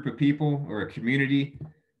a group of people or a community,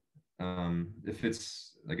 if it's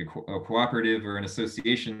like a cooperative or an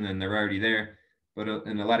association, then they're already there. But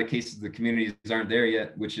in a lot of cases, the communities aren't there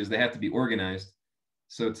yet, which is they have to be organized.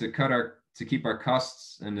 So to keep our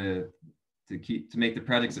costs and to make the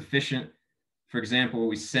projects efficient, for example,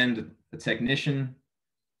 we send a technician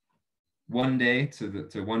one day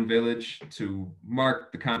to one village to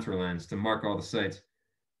mark the contour lines, to mark all the sites.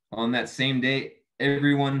 On that same day,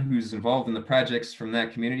 everyone who's involved in the projects from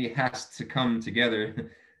that community has to come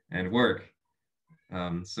together and work.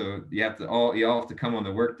 So you all have to come on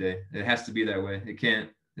the work day. It has to be that way. It can't,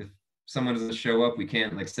 if someone doesn't show up, we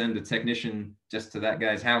can't like send a technician just to that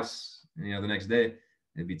guy's house, you know, the next day.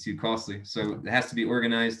 It'd be too costly. So it has to be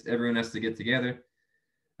organized. Everyone has to get together.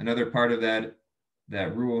 Another part of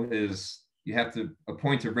that rule is you have to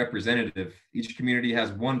appoint a representative. Each community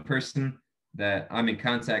has one person that I'm in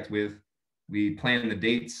contact with. We plan the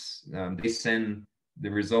dates. They send the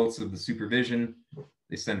results of the supervision.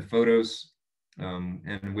 They send photos.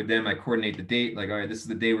 And with them, I coordinate the date. Like, all right, this is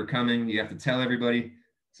the day we're coming. You have to tell everybody,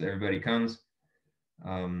 so everybody comes.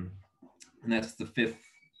 And that's the 5th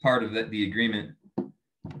part of the agreement.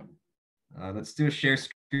 Let's do a share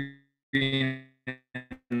screen.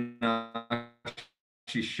 I'll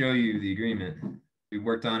actually show you the agreement. We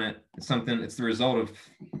worked on it. It's the result of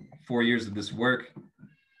 4 years of this work.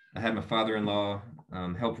 I had my father-in-law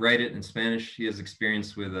help write it in Spanish. He has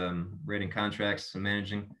experience with writing contracts and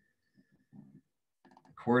managing.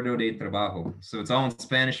 Acuerdo de trabajo. So it's all in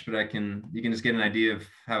Spanish, but you can just get an idea of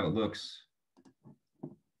how it looks.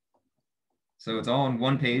 So it's all on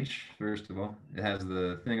one page, first of all. It has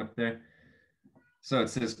the thing up there. So it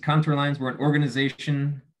says contour lines. We're an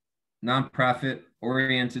organization, nonprofit,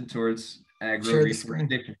 oriented towards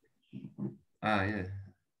agroforestry. Ah, yeah.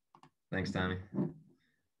 Thanks, Tommy.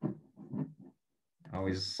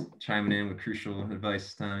 Always chiming in with crucial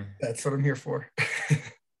advice, Tommy. That's what I'm here for.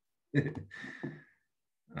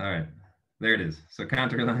 All right, there it is. So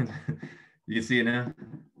contour lines. You can see it now?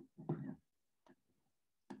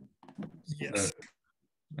 Yes.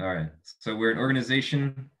 All right, so we're an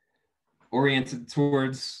organization oriented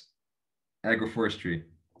towards agroforestry.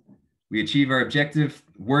 We achieve our objective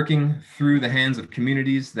working through the hands of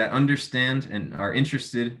communities that understand and are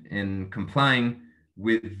interested in complying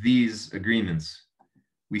with these agreements.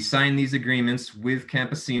 We sign these agreements with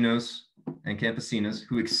campesinos and campesinas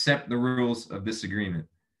who accept the rules of this agreement.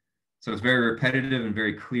 So it's very repetitive and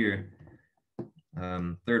very clear.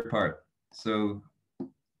 Third part. So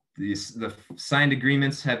the signed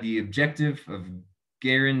agreements have the objective of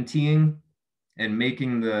guaranteeing and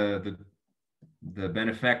making the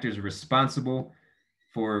benefactors responsible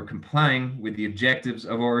for complying with the objectives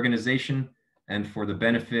of our organization and for the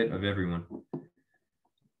benefit of everyone.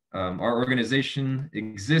 Our organization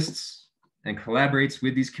exists and collaborates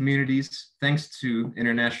with these communities thanks to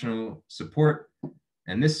international support,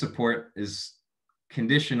 and this support is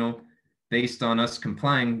conditional based on us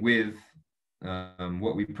complying with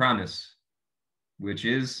what we promise, which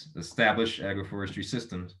is establish agroforestry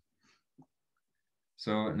systems.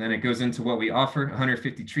 So, and then it goes into what we offer: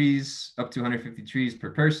 150 trees, up to 150 trees per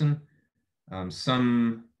person.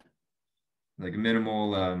 Some like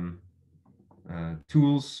minimal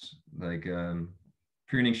tools like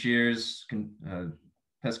pruning shears,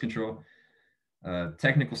 pest control,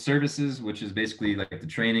 technical services, which is basically like the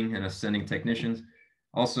training and us sending technicians.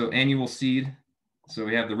 Also annual seed. So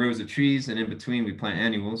we have the rows of trees, and in between we plant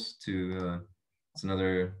annuals to, it's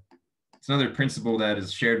another principle that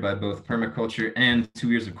is shared by both permaculture and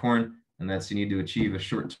 2 years of corn, and that's you need to achieve a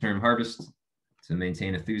short-term harvest to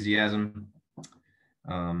maintain enthusiasm.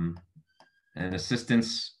 And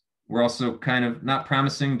assistance, we're also kind of not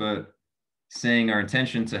promising, but saying our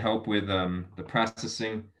intention to help with the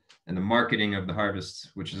processing and the marketing of the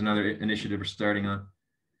harvests, which is another initiative we're starting on.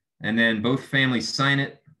 And then both families sign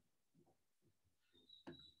it.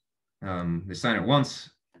 They sign it once,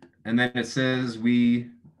 and then it says we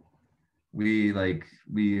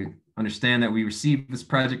understand that we received this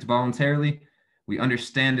project voluntarily, we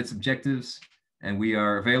understand its objectives, and we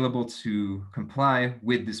are available to comply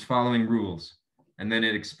with these following rules. And then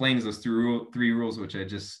it explains those three rules, which I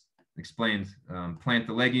just explained. Plant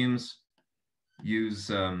the legumes, use,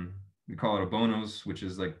 we call it abonos, which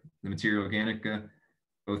is like the material organic,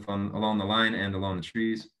 both along the line and along the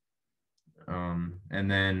trees. And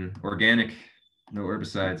then organic, no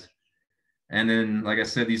herbicides. And then, like I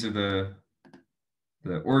said, these are the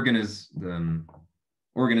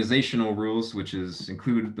organizational rules, which is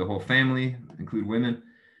include the whole family, include women.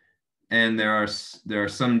 And there are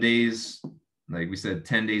some days, like we said,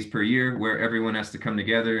 10 days per year, where everyone has to come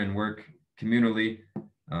together and work communally,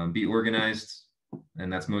 be organized.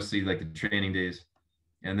 And that's mostly like the training days.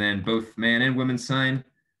 And then both man and women sign.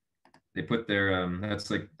 They put their,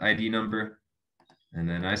 that's like ID number, and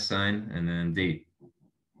then I sign, and then date.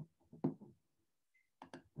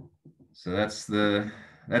 So that's the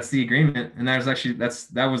agreement, and that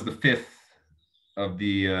was the fifth of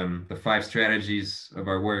the 5 strategies of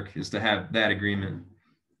our work, is to have that agreement.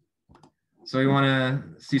 So we want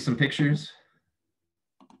to see some pictures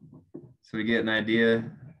so we get an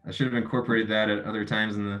idea. I should have incorporated that at other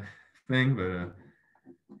times in the thing, but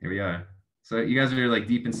here we are. So you guys are like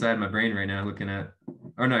deep inside my brain right now looking at,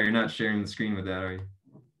 oh no, you're not sharing the screen with that, are you?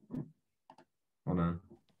 Hold on.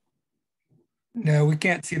 No, we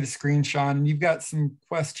can't see the screen, Sean. You've got some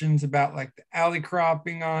questions about like the alley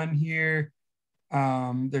cropping on here.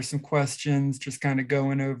 There's some questions just kind of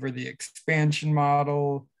going over the expansion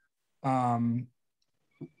model, and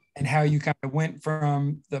how you kind of went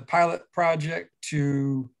from the pilot project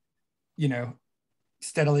to, you know,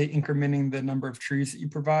 steadily incrementing the number of trees that you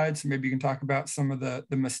provide. So maybe you can talk about some of the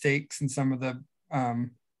mistakes and some of the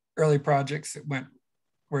early projects that went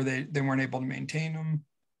where they weren't able to maintain them.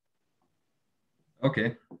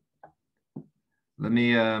 Okay. Let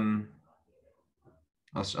me, I'll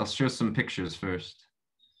show some pictures first.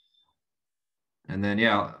 And then,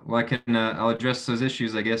 yeah, well, I'll address those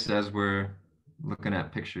issues, I guess, as we're looking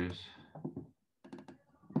at pictures.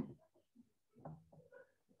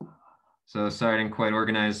 So sorry I didn't quite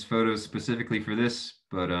organize photos specifically for this,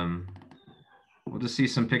 but we'll just see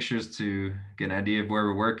some pictures to get an idea of where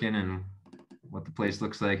we're working and what the place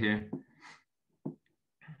looks like here.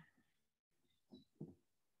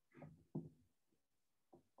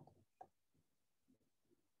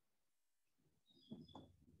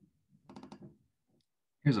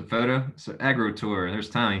 Here's a photo. So agro tour. There's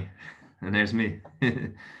Tommy, and there's me,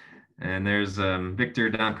 and there's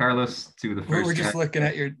Victor Don Carlos, two of the first. We're just looking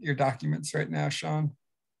at your documents right now, Sean.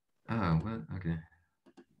 Oh, what? Okay.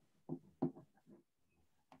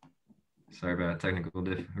 Sorry about technical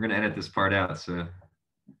diff. We're gonna edit this part out. So.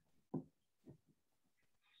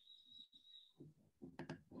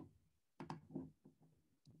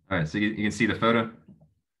 All right. So you can see the photo.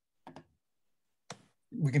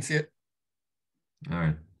 We can see it. All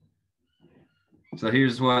right. So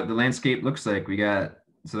here's what the landscape looks like. We got,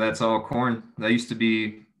 so that's all corn. That used to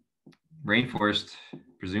be rainforest,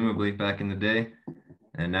 presumably back in the day,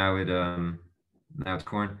 and now it's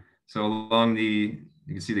corn. So along you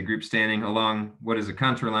can see the group standing along what is a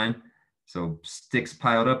contour line. So sticks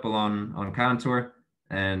piled up on contour,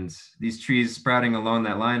 and these trees sprouting along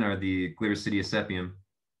that line are the Gliricidia sepium.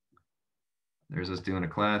 There's us doing a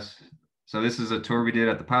class. So this is a tour we did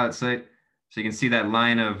at the pilot site. So you can see that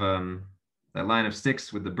line of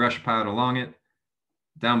sticks with the brush piled along it.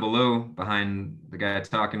 Down below, behind the guy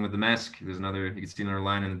talking with the mask, there's another, you can see another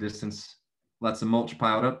line in the distance. Lots of mulch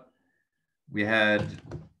piled up. We had,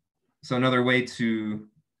 so another way to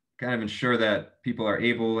kind of ensure that people are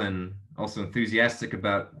able and also enthusiastic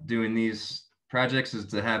about doing these projects is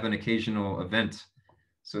to have an occasional event.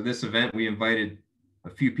 So this event, we invited a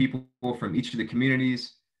few people from each of the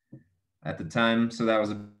communities at the time. So that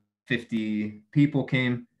was 50 people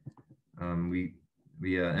came. And we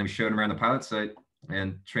showed them around the pilot site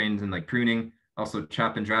and trained in like pruning, also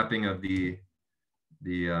chop and dropping of the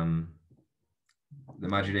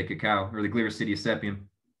Madre de Cacao, or the Gliricidia sepium.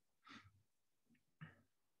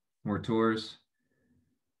 More tours.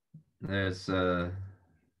 There's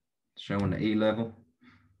showing the A level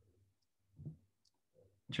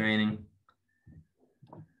training.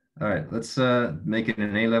 All right, let's make it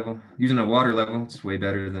an A level. Using a water level, it's way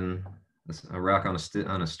better than a rock on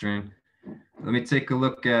a string. Let me take a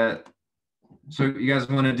look at, so you guys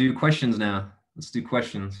want to do questions now? Let's do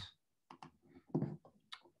questions.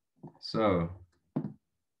 So,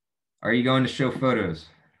 are you going to show photos?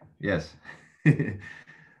 Yes.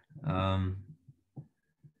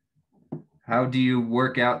 How do you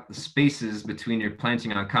work out the spaces between your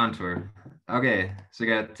planting on contour? Okay, so I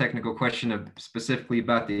got a technical question specifically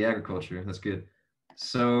about the agriculture. That's good.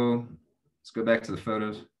 So let's go back to the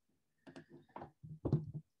photos.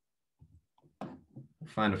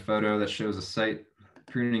 Find a photo that shows a site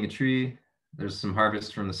pruning a tree. There's some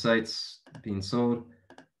harvest from the sites being sold.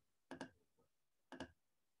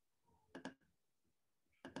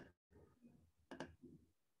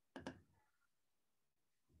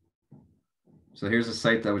 So here's a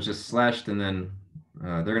site that was just slashed, and then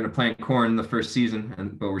they're going to plant corn the first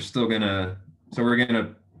season, but we're still going to, so we're going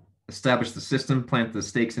to establish the system, plant the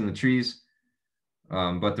stakes in the trees,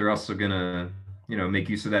 but they're also going to, you know, make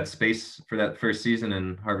use of that space for that first season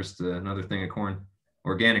and harvest another thing of corn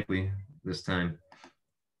organically this time.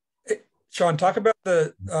 Sean, talk about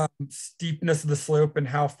the steepness of the slope and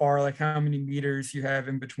how far, like how many meters you have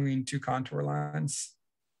in between two contour lines.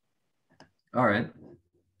 All right.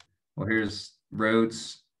 Well, here's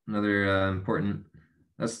roads. Another important,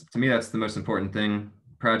 to me, that's the most important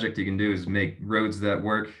project you can do is make roads that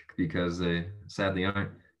work, because they sadly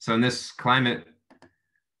aren't. So in this climate,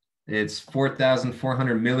 it's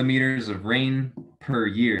 4,400 millimeters of rain per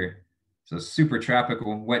year. So super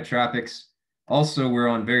tropical, wet tropics. Also, we're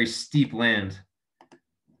on very steep land.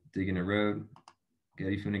 Digging a road.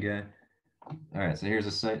 Getty Funigai. All right, so here's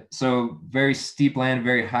a site. So very steep land,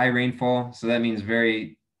 very high rainfall. So that means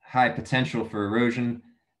very high potential for erosion.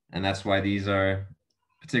 And that's why these are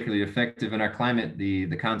particularly effective in our climate, the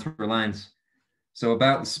contour lines. So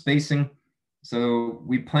about the spacing. So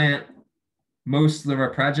we plant most of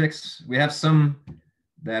our projects. We have some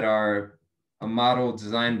that are a model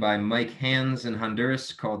designed by Mike Hands in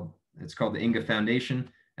Honduras it's called the Inga Foundation,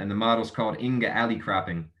 and the model is called Inga alley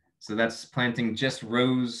cropping. So that's planting just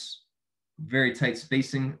rows, very tight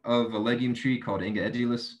spacing of a legume tree called Inga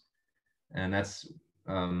edulis. And that's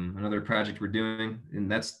another project we're doing,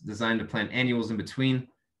 and that's designed to plant annuals in between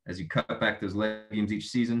as you cut back those legumes each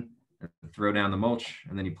season and throw down the mulch,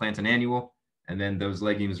 and then you plant an annual, and then those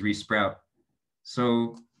legumes resprout.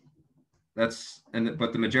 So but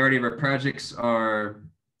the majority of our projects are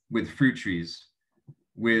with fruit trees,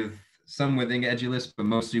 with some with Inga edulis, but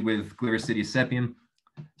mostly with Gliricidia sepium.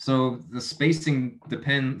 So the spacing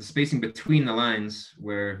between the lines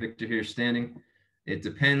where Victor here is standing, it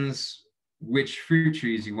depends which fruit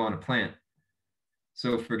trees you want to plant.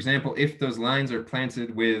 So for example, if those lines are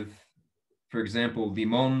planted with, for example,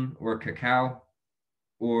 limon or cacao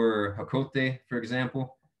or jacote, for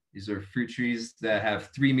example, these are fruit trees that have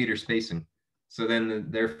 3 meter spacing. So then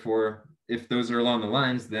therefore, if those are along the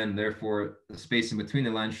lines, then therefore the spacing between the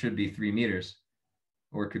lines should be 3 meters,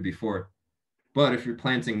 or it could be 4. But if you're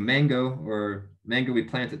planting mango, we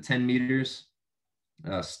plant at 10 meters,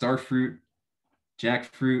 star fruit,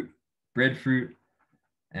 jackfruit, breadfruit,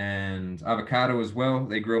 and avocado as well.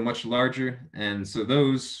 They grow much larger. And so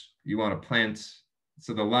those you want to plant,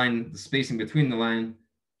 so the spacing between the line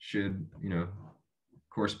should, you know,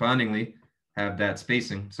 correspondingly have that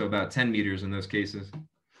spacing. So about 10 meters in those cases.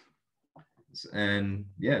 And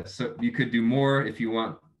yeah, so you could do more if you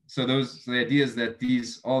want. So the idea is that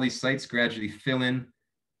all these sites gradually fill in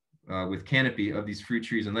with canopy of these fruit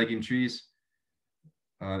trees and legume trees.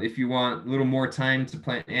 If you want a little more time to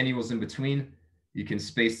plant annuals in between, you can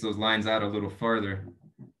space those lines out a little farther.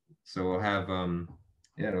 So we'll have,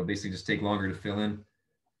 yeah, it'll basically just take longer to fill in.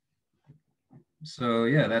 So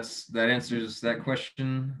yeah, that answers that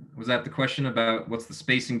question. Was that the question about what's the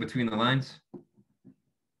spacing between the lines?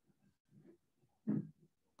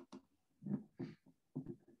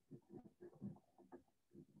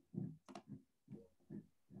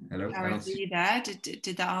 Hello, Gareth, are you there?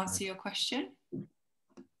 Did that answer your question?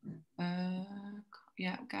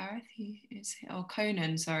 Yeah, Gareth, he is, oh,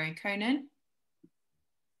 Conan, sorry, Conan.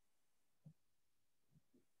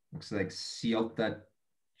 Looks like Sialta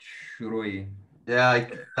Churoi. Yeah,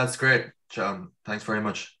 that's great, Sean. Thanks very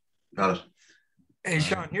much. Got it. Hey,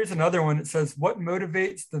 Sean, here's another one. It says, what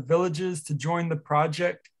motivates the villages to join the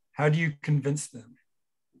project? How do you convince them?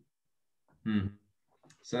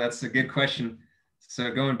 So that's a good question. So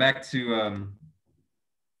going back to,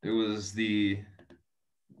 it was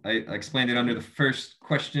I explained it under the first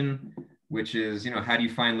question, which is, how do you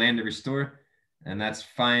find land to restore? And that's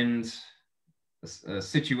find a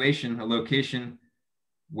situation, a location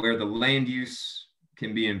where the land use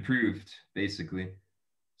can be improved, basically.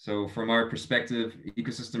 So from our perspective,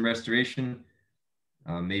 ecosystem restoration,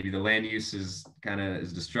 maybe the land use is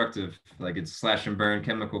destructive, like it's slash and burn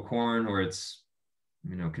chemical corn, or it's,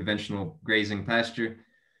 conventional grazing pasture,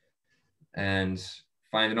 and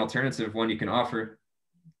find an alternative one you can offer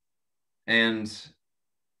and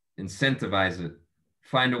incentivize it.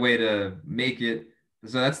 Find a way to make it.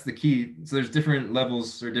 So that's the key. So there's different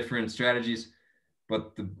levels or different strategies,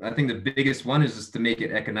 but I think the biggest one is just to make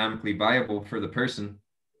it economically viable for the person.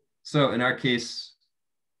 So in our case,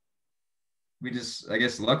 we just, I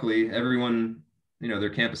guess, luckily everyone, they're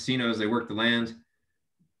campesinos, they work the land.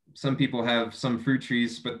 Some people have some fruit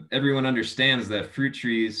trees, but everyone understands that fruit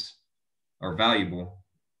trees are valuable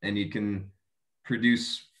and you can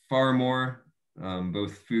produce far more,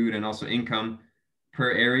 both food and also income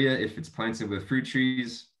per area if it's planted with fruit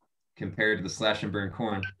trees compared to the slash and burn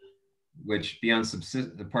corn, which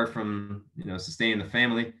apart from, sustaining the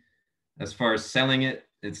family, as far as selling it,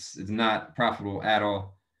 it's not profitable at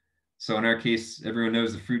all. So in our case, everyone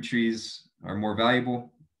knows the fruit trees are more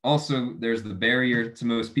valuable. Also, there's the barrier to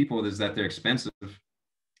most people is that they're expensive.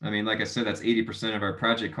 I mean, like I said, that's 80% of our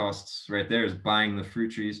project costs right there is buying the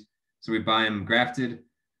fruit trees. So we buy them grafted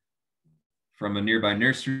from a nearby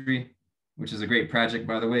nursery, which is a great project,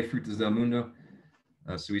 by the way, Frutas del Mundo.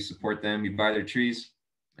 So we support them, we buy their trees.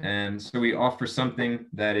 And so we offer something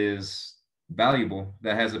that is valuable,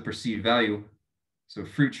 that has a perceived value. So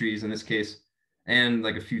fruit trees in this case, and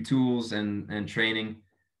like a few tools and training,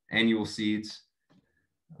 annual seeds,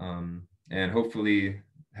 and hopefully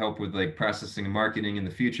help with like processing and marketing in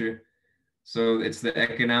the future. So it's the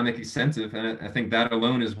economic incentive. And I think that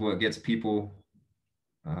alone is what gets people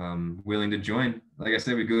willing to join. Like I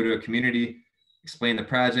said, we go to a community, explain the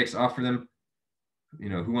projects, offer them,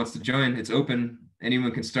 who wants to join? It's open.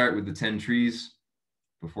 Anyone can start with the 10 trees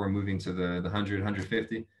before moving to the 100,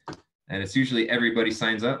 150. And it's usually everybody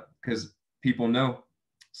signs up because people know.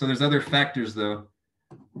 So there's other factors though.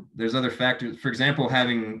 There's other factors. For example,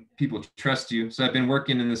 having people trust you. So I've been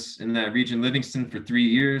working in that region, Livingston, for 3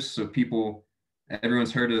 years. So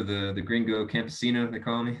everyone's heard of the Gringo Campesino, they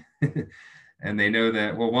call me. And they know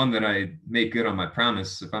that, well, one, that I make good on my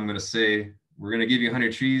promise. If I'm going to say, we're going to give you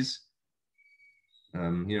 100 trees,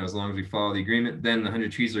 as long as we follow the agreement, then the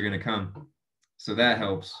 100 trees are going to come. So that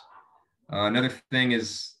helps. Another thing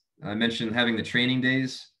is I mentioned having the training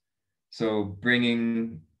days. So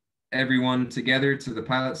bringing everyone together to the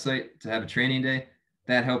pilot site to have a training day,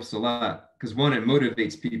 that helps a lot. Because one, it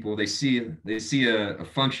motivates people. They see a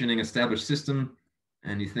functioning established system,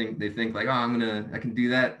 and they think like, oh, I can do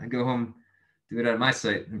that. I go home, do it at my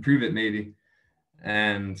site, improve it maybe.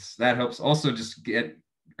 And that helps also just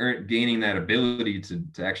gaining that ability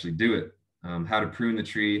to actually do it. How to prune the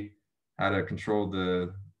tree, how to control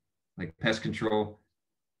the pest control,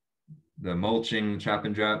 the mulching, chop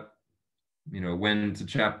and drop, when to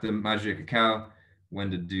chop the Magia cacao, when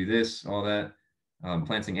to do this, all that,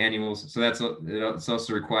 planting annuals. So it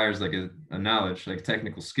also requires like a knowledge, like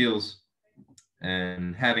technical skills,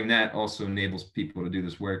 and having that also enables people to do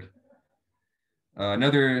this work.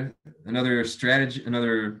 Another strategy,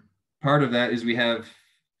 another part of that is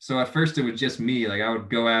so at first it was just me, like I would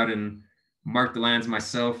go out and mark the lands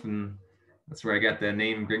myself, and that's where I got that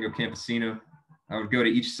name, Gringo Campesino. I would go to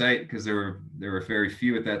each site because there were very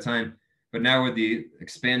few at that time. But now with the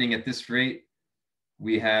expanding at this rate,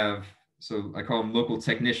 we have, so I call them local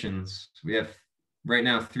technicians. We have right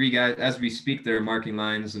now 3 guys, as we speak, they're marking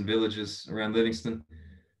lines in villages around Livingston.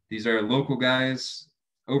 These are local guys.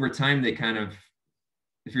 Over time, they kind of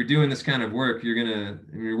if you're doing this kind of work, when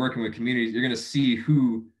you're working with communities, you're gonna see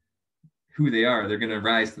who they are. They're gonna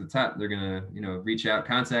rise to the top. They're gonna, reach out,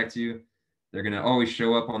 contact you. They're gonna always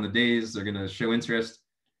show up on the days. They're gonna show interest.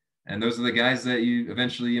 And those are the guys that you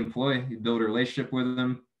eventually employ. You build a relationship with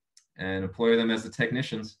them and employ them as the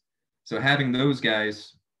technicians. So having those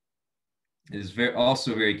guys is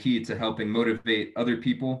also very key to helping motivate other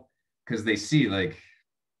people, because they see, like,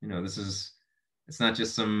 it's not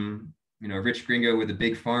just some, rich gringo with a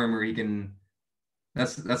big farm where he can,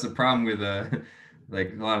 that's a problem with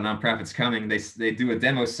like a lot of nonprofits coming. They do a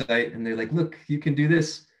demo site and they're like, look, you can do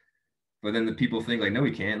this. But then the people think like, no,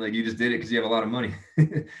 we can't. Like, you just did it because you have a lot of money.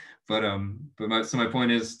 So my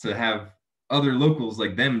point is to have other locals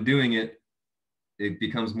like them doing it. It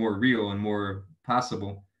becomes more real and more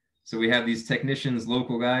possible. So we have these technicians,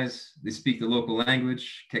 local guys. They speak the local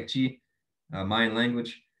language, Kekchi, Mayan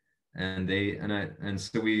language, and I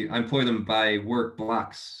employ them by work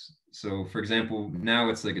blocks. So for example, now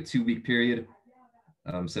it's like a 2-week period,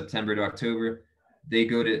 September to October. They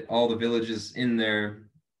go to all the villages in their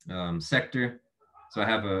sector.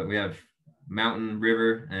 So we have mountain,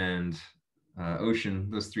 river, and ocean.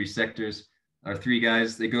 Those 3 sectors. Our 3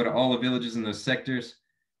 guys, they go to all the villages in those sectors,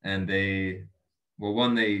 and they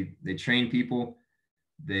train people.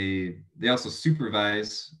 They also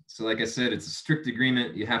supervise. So like I said, it's a strict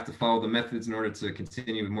agreement. You have to follow the methods in order to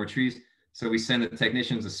continue with more trees. So we send the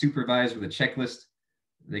technicians to supervise with a checklist.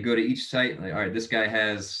 They go to each site, like, all right, this guy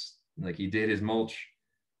has, like, he did his mulch,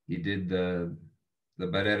 he did the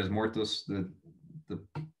barreras muertos, the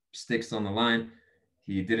sticks on the line,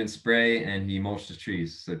 he didn't spray, and he mulched his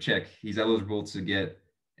trees. So check, he's eligible to get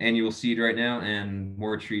annual seed right now and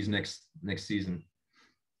more trees next season.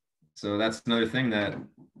 So that's another thing that,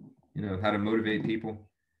 how to motivate people.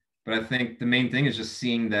 But I think the main thing is just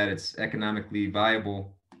seeing that it's economically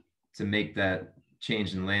viable to make that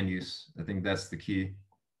change in land use. I think that's the key.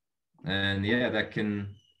 And yeah,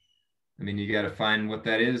 you got to find what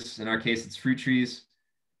that is. In our case, it's fruit trees.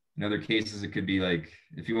 In other cases, it could be like,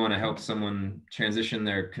 if you want to help someone transition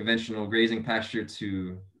their conventional grazing pasture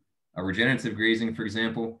to a regenerative grazing, for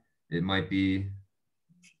example, it might be,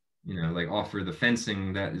 like offer the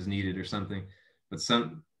fencing that is needed or something,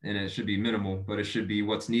 and it should be minimal, but it should be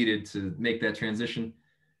what's needed to make that transition.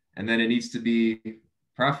 And then it needs to be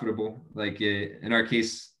profitable. Like in our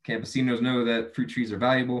case, campesinos know that fruit trees are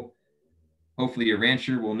valuable. Hopefully a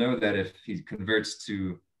rancher will know that if he converts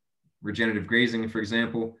to regenerative grazing, for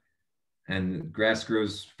example, and grass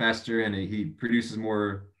grows faster and he produces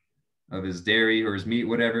more of his dairy or his meat,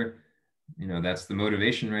 whatever, that's the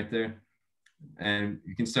motivation right there. And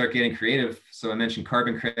you can start getting creative. So I mentioned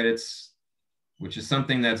carbon credits, which is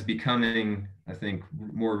something that's becoming, I think,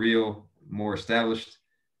 more real, more established,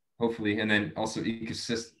 hopefully. And then also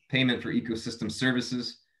payment for ecosystem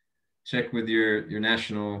services. Check with your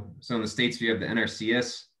national. So in the States, you have the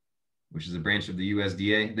NRCS, which is a branch of the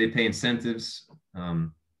USDA. They pay incentives.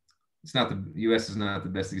 It's not the US is not the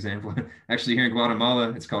best example. Actually, here in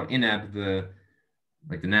Guatemala, it's called INAB, the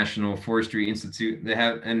National Forestry Institute. They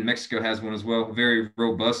have, and Mexico has one as well, a very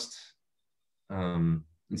robust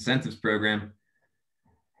incentives program.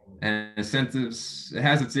 And incentives, it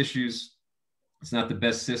has its issues. It's not the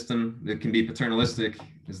best system. It can be paternalistic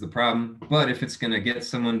is the problem. But if it's going to get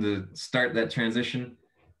someone to start that transition,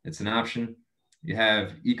 it's an option. You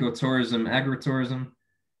have ecotourism, agritourism.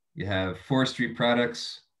 You have forestry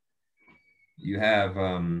products. You have,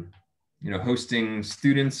 hosting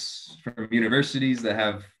students from universities that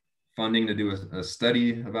have funding to do a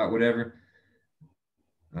study about whatever.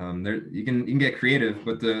 You can get creative,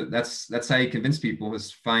 but that's how you convince people,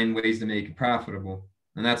 is find ways to make it profitable.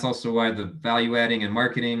 And that's also why the value adding and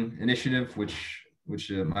marketing initiative,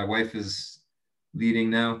 which my wife is leading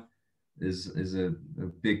now, is a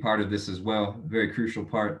big part of this as well, a very crucial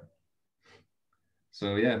part.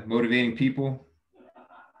 So yeah, motivating people.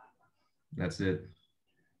 That's it.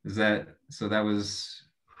 So that was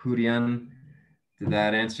Julian. Did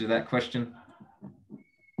that answer that question?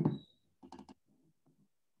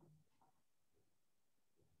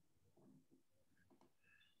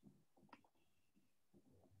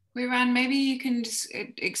 Wiran, maybe you can just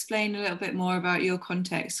explain a little bit more about your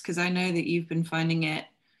context, because I know that you've been finding it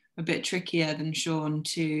a bit trickier than Sean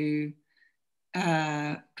to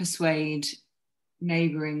persuade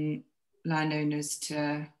neighbouring landowners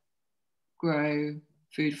to grow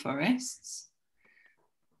food forests.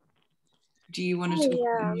 Do you want to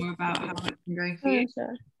talk more about how it's been going for you?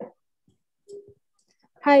 Sure.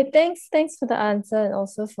 Hi, thanks for the answer and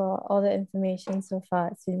also for all the information so far.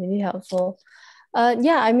 It's been really helpful. I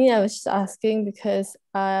was just asking because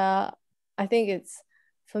I think it's,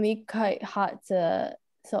 for me, quite hard to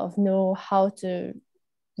sort of know how to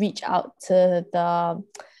reach out to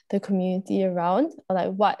the community around, or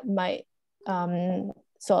like what might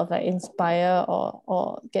sort of like inspire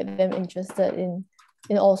or get them interested in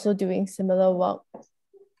also doing similar work.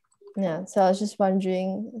 Yeah, so I was just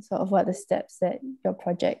wondering sort of what the steps that your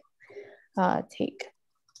project take.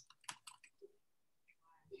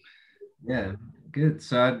 Yeah, good.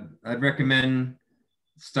 So I'd recommend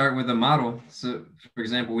start with a model. So for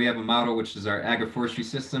example, we have a model, which is our agroforestry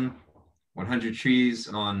system, 100 trees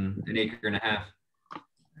on an acre and a half.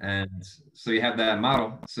 And so you have that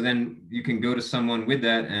model. So then you can go to someone with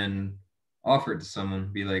that and offer it to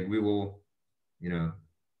someone, be like, we will, you know,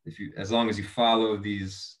 if you, as long as you follow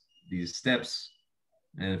these steps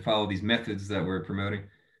and follow these methods that we're promoting,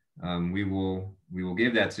 we will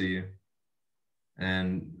give that to you.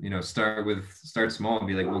 And, you know, start small and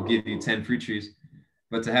be like, we'll give you 10 fruit trees,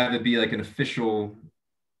 but to have it be like an official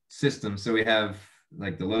system. So we have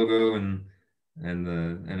like the logo and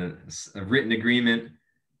a written agreement,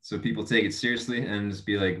 so people take it seriously, and just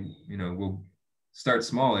be like, you know, we'll start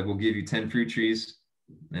small, like we'll give you 10 fruit trees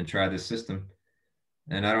and try this system.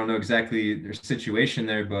 And I don't know exactly their situation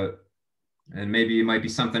there, but, and maybe it might be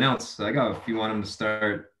something else, like, oh, if you want them to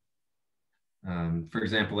start, for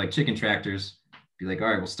example, like chicken tractors, be like, all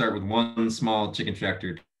right, we'll start with one small chicken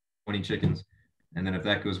tractor, 20 chickens. And then if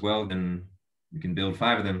that goes well, then we can build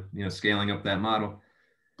 5 of them, you know, scaling up that model.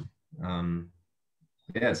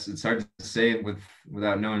 Yeah, it's hard to say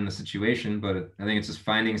without knowing the situation, but I think it's just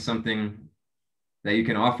finding something that you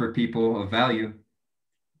can offer people of value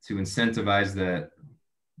to incentivize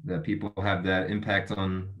that people have that impact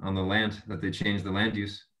on the land, that they change the land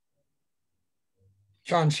use.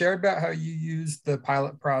 Sean, share about how you used the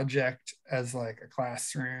pilot project as like a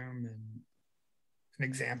classroom and an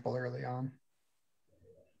example early on.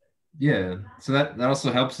 Yeah, so that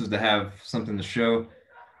also helps us to have something to show.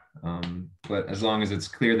 But as long as it's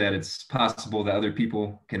clear that it's possible that other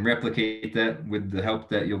people can replicate that with the help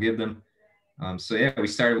that you'll give them. So yeah, we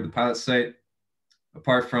started with the pilot site.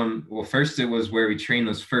 Apart from, well, first it was where we trained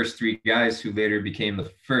those first 3 guys who later became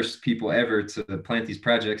the first people ever to plant these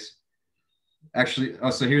projects. Actually,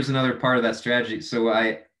 also here's another part of that strategy. So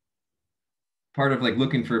part of like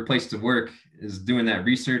looking for a place to work is doing that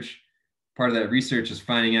research. Part of that research is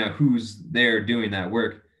finding out who's there doing that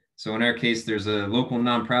work. So in our case, there's a local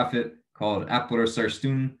nonprofit called Apuro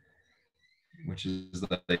Sarstun, which is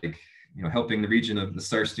like, you know, helping the region of the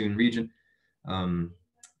Sarstun region.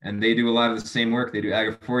 And they do a lot of the same work. They do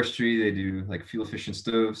agroforestry, they do like fuel efficient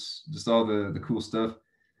stoves, just all the cool stuff.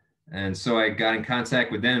 And so I got in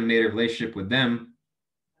contact with them, made a relationship with them.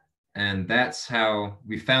 And that's how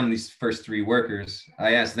we found these first 3 workers.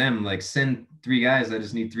 I asked them, like, send 3 guys, I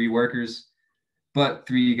just need 3 workers. But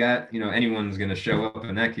 3 guys, you know, anyone's going to show up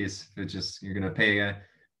in that case. If it's just, you're going to pay a guy.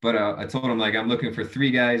 But I told them, like, I'm looking for 3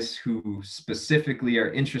 guys who specifically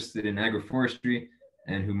are interested in agroforestry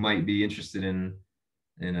and who might be interested in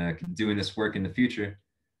doing this work in the future.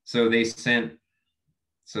 So they sent,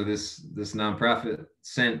 so this nonprofit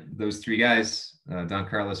sent those 3 guys, Don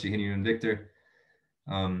Carlos, Eugenio, and Victor.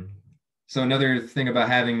 So another thing about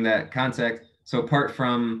having that contact, so apart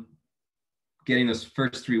from getting those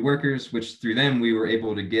first 3 workers, which through them we were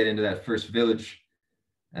able to get into that first village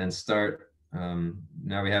and start,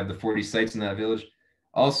 now we have the 40 sites in that village.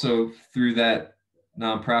 Also through that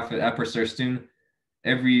nonprofit, Apur Sarstun,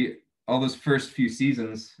 all those first few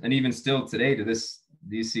seasons, and even still today to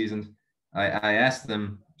these seasons, I asked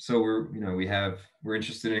them, so we're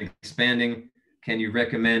interested in expanding. Can you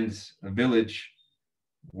recommend a village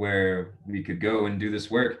where we could go and do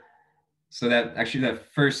this work? So that actually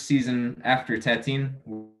that first season after Tatin,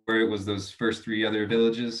 where it was those first 3 other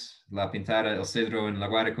villages, La Pintada, El Cedro, and La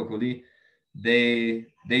Guarda Cocoli,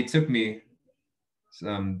 they took me.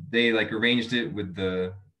 They like arranged it with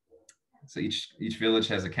so each village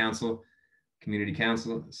has a council, community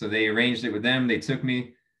council. So they arranged it with them. They took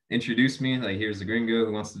me, introduced me, like, here's the gringo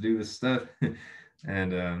who wants to do this stuff.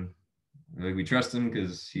 And we trust him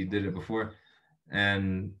because he did it before.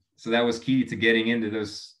 And so that was key to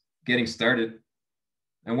getting started.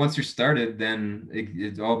 And once you're started, then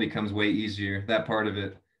it all becomes way easier. That part of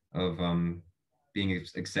it, of being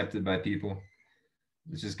accepted by people,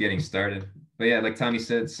 it's just getting started. But yeah, like Tommy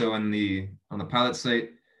said, so on the pilot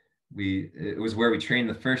site, it was where we trained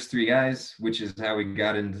the first 3 guys, which is how we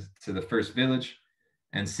got into the first village.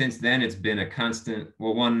 And since then, it's been a constant,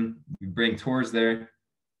 well, one, we bring tours there.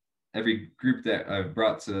 Every group that I've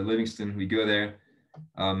brought to Livingston, we go there.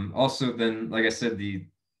 Also, then, like I said,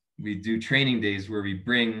 we do training days where we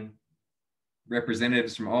bring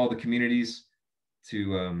representatives from all the communities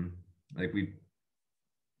to,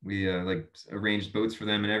 We like arranged boats for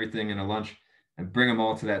them and everything and a lunch and bring them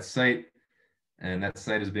all to that site. And that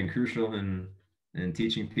site has been crucial in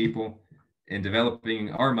teaching people and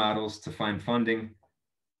developing our models to find funding.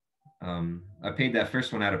 I paid that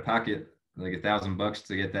first one out of pocket, like $1,000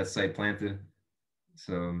 to get that site planted.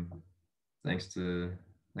 So thanks to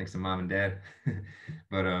mom and dad.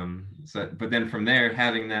 But then from there,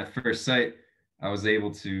 having that first site, I was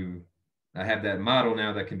able to, I have that model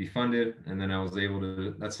now that can be funded. And then I was able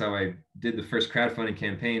to, that's how I did the first crowdfunding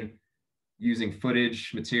campaign, using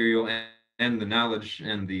footage, material, and the knowledge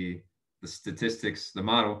and the statistics, the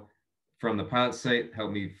model from the pilot site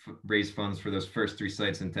helped me raise funds for those first 3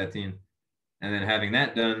 sites in Tetin. And then having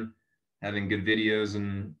that done, having good videos,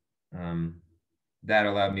 and that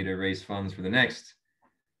allowed me to raise funds for the next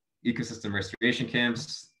ecosystem restoration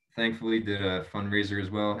camps. Thankfully, did a fundraiser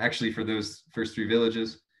as well, actually for those first 3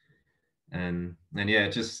 villages. And yeah,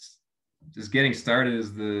 just getting started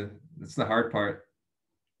is it's the hard part,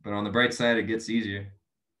 but on the bright side, it gets easier.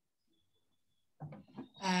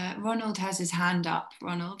 Ronald has his hand up.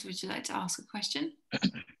 Ronald, would you like to ask a question?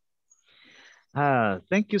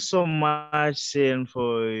 Thank you so much, Shane,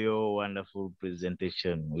 for your wonderful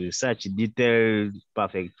presentation with such detailed,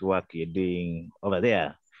 perfect work you're doing over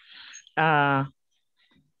there. I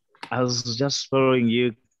was just following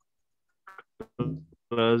you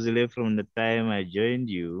closely from the time I joined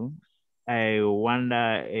you. I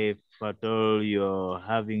wonder if at all you're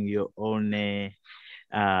having your own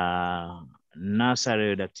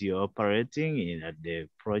nursery that you're operating in at the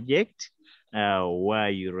project, where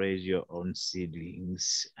you raise your own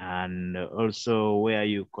seedlings, and also where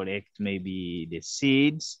you collect maybe the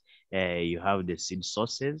seeds, you have the seed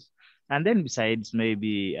sources. And then besides,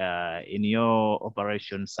 maybe in your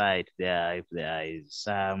operation site, if there's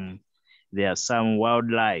some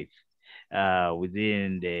wildlife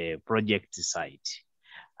within the project site,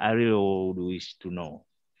 I really would wish to know,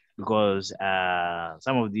 because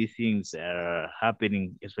some of these things are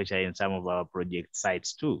happening, especially in some of our project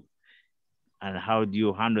sites too. And how do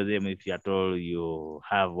you handle them if at all you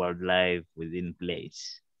have wildlife within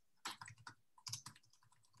place?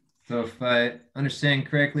 So if I understand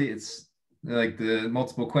correctly, it's like the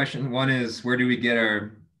multiple questions. One is, where do we get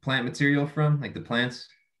our plant material from, like the plants?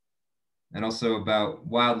 And also about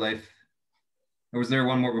wildlife. Or was there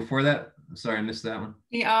one more before that? I'm sorry, I missed that one.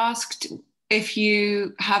 He asked if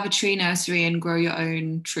you have a tree nursery and grow your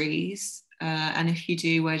own trees, and if you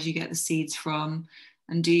do, where do you get the seeds from?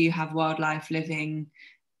 And do you have wildlife living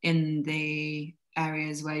in the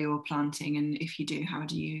areas where you're planting? And if you do, how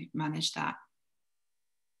do you manage that?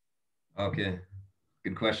 Okay,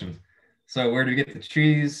 good questions. So where do we get the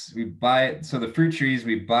trees? We buy it. So the fruit trees,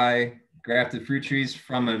 we buy grafted fruit trees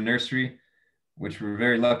from a nursery, which we're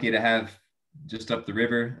very lucky to have just up the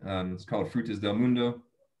river. It's called Frutas del Mundo.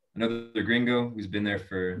 Another gringo who's been there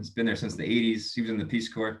since the 80s. He was in the Peace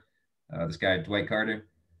Corps, this guy, Dwight Carter.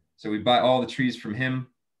 So we buy all the trees from him.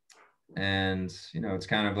 And, you know, it's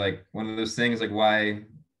kind of like one of those things, like, why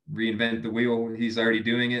reinvent the wheel? He's already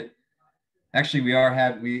doing it. Actually,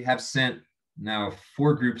 we have sent now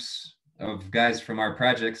 4 groups of guys from our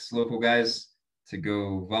projects, local guys, to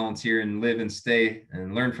go volunteer and live and stay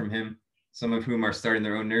and learn from him, some of whom are starting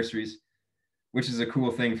their own nurseries, which is a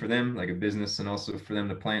cool thing for them, like a business, and also for them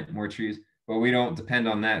to plant more trees. But we don't depend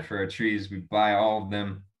on that for our trees. We buy all of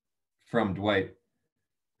them from Dwight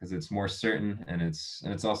because it's more certain, and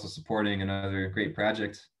it's also supporting another great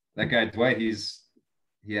project. That guy Dwight,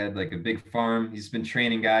 he had like a big farm. He's been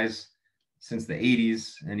training guys since the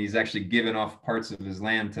 80s, and he's actually given off parts of his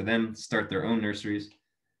land to them to start their own nurseries,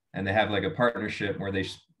 and they have like a partnership where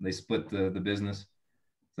they split the business.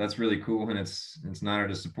 So that's really cool, and it's an honor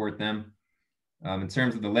to support them. In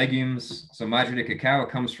terms of the legumes, so Madre de Cacao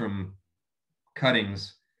comes from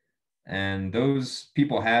cuttings, and those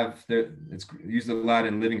people it's used a lot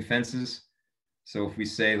in living fences. So if we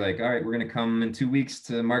say like, all right, we're going to come in 2 weeks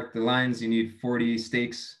to mark the lines, you need 40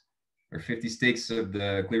 stakes or 50 stakes of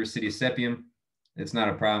the Gliricidia sepium. It's not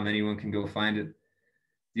a problem. Anyone can go find it.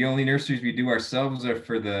 The only nurseries we do ourselves are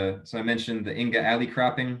so I mentioned the Inga alley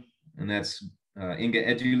cropping, and that's Inga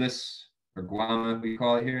edulis, or guama, we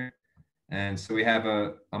call it here. And so we have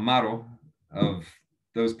a model of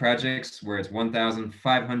those projects where it's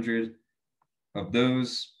 1,500 of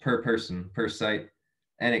those per person, per site.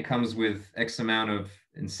 And it comes with X amount of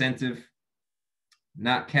incentive,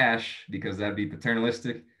 not cash, because that'd be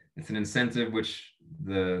paternalistic. It's an incentive which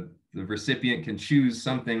the recipient can choose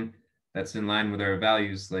something that's in line with our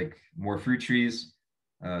values, like more fruit trees,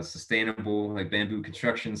 sustainable, like bamboo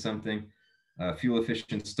construction, something, fuel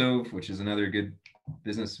efficient stove, which is another good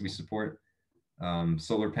business we support,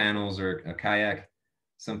 solar panels, or a kayak.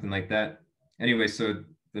 something like that. Anyway, so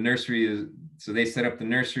the nursery is, so they set up the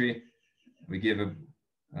nursery. We give a,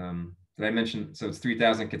 did I mention, so it's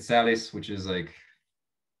 3,000 quetzales, which is like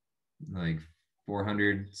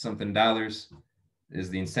 400 something dollars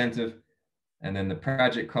is the incentive. And then the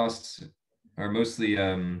project costs are mostly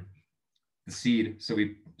the seed. So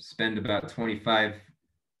we spend about 25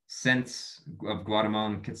 cents of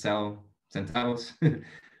Guatemalan quetzal centavos,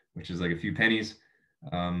 which is like a few pennies.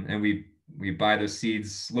 And we buy those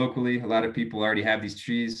seeds locally. A lot of people already have these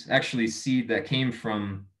trees. Actually, seed that came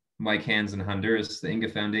from Mike Hands in Honduras, the Inga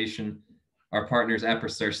Foundation, our partners,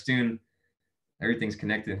 Apra Stune, everything's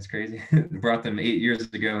connected. It's crazy. We brought them 8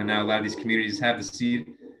 years ago, and now a lot of these communities have the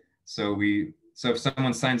seed. So if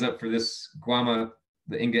someone signs up for this Guama,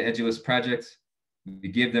 the Inga Edulis project, we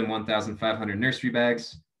give them 1,500 nursery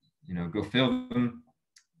bags, go fill them.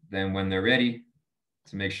 Then when they're ready,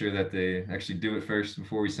 to make sure that they actually do it first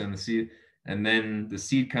before we send the seed. And then the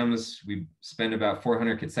seed comes, we spend about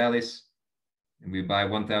 400 quetzales, and we buy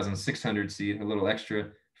 1,600 seed, a little extra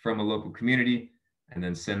from a local community, and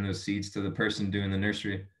then send those seeds to the person doing the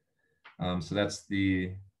nursery. So that's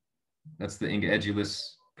the Inga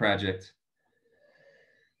Edulis project.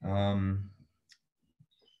 So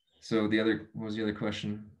what was the other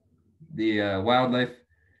question? The wildlife.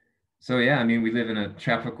 So yeah, I mean, we live in a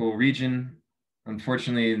tropical region.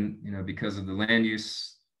 Unfortunately, because of the land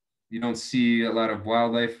use, you don't see a lot of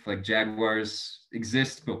wildlife. Like jaguars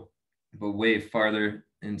exist, but way farther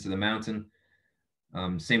into the mountain.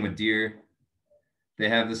 Same with deer. They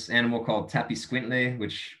have this animal called tapiscuintle,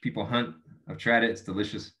 which people hunt. I've tried it. It's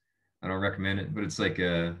delicious. I don't recommend it, but it's like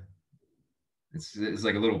it's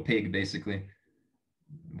like a little pig basically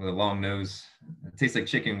with a long nose. It tastes like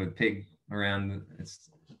chicken with pig around.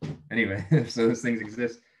 Anyway, so those things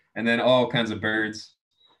exist. And then all kinds of birds.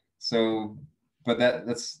 So, but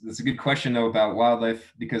that's a good question though about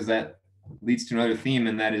wildlife, because that leads to another theme,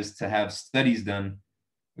 and that is to have studies done,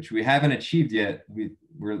 which we haven't achieved yet.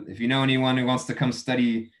 If you know anyone who wants to come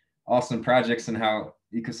study awesome projects and how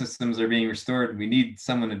ecosystems are being restored, we need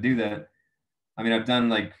someone to do that. I mean, I've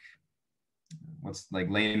done what's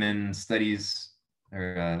layman studies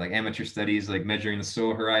or like amateur studies, like measuring the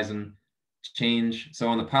soil horizon change. So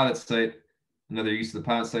on the pilot site, another use of the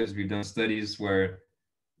pilot site is we've done studies where,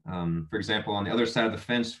 for example, on the other side of the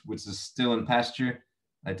fence, which is still in pasture,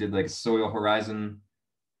 I did like a soil horizon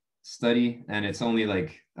study, and it's only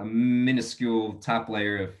like a minuscule top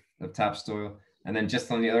layer of topsoil. And then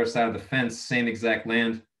just on the other side of the fence, same exact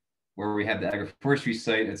land where we have the agroforestry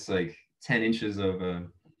site, it's like 10 inches of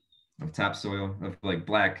topsoil, of like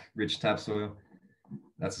black, rich topsoil.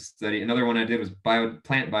 That's a study. Another one I did was plant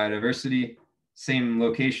biodiversity. Same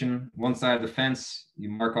location, one side of the fence, you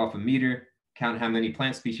mark off a meter, count how many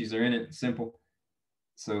plant species are in it, simple.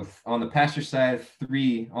 So on the pasture side,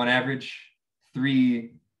 on average,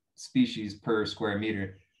 3 species per square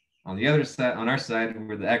meter. On the other side, on our side,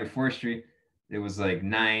 where the agroforestry, it was like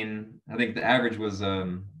 9, I think the average was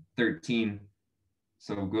 13.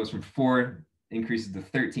 So it goes from 4, increases to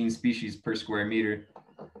 13 species per square meter.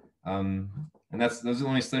 And those are the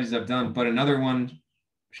only studies I've done. But another one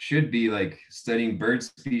should be like studying bird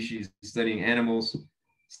species, studying animals,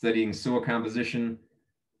 studying soil composition,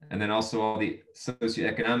 and then also all the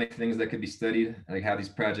socioeconomic things that could be studied, like how these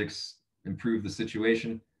projects improve the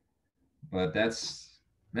situation. But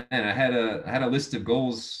man, I had a list of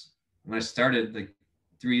goals when I started like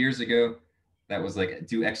 3 years ago. That was like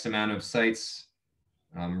do X amount of sites,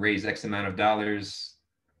 raise X amount of dollars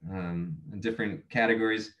in different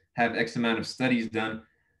categories, have X amount of studies done.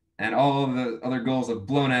 And all of the other goals have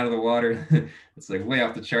blown out of the water. It's like way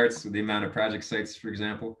off the charts with the amount of project sites, for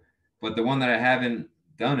example. But the one that I haven't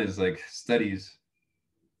done is like studies.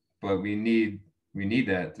 But we need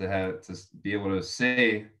that to be able to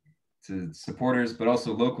say to supporters, but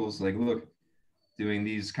also locals, like, look, doing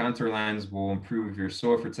these contour lines will improve your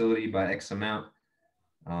soil fertility by X amount.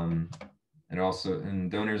 And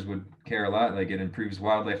donors would care a lot, like it improves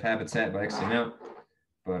wildlife habitat by X amount.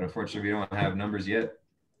 But unfortunately, we don't have numbers yet.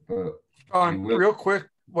 Real quick,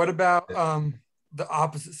 what about the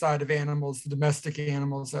opposite side of animals, the domestic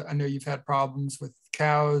animals? I know you've had problems with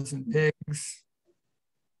cows and pigs.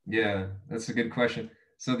 Yeah, that's a good question.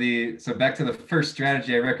 So back to the first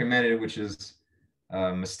strategy I recommended, which is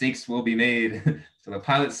mistakes will be made. So the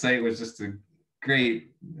pilot site was just a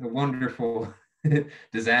wonderful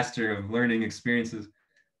disaster of learning experiences.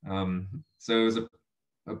 So it was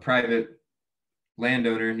a private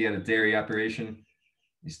landowner. He had a dairy operation.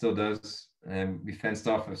 He still does. And we fenced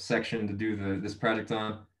off a section to do this project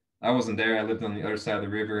on. I wasn't there. I lived on the other side of the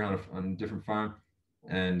river on a different farm.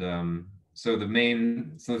 And So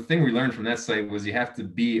the thing we learned from that site was you have to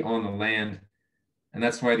be on the land, and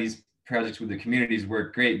that's why these projects with the communities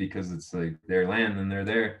work great, because it's like their land and they're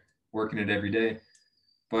there working it every day.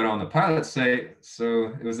 But on the pilot site,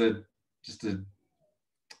 so it was just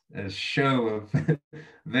a show of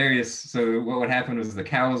various. So what would happen was the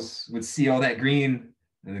cows would see all that green,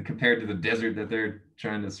 and compared to the desert that they're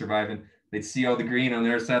trying to survive in, they'd see all the green on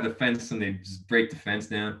their side of the fence and they'd just break the fence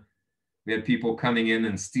down. We had people coming in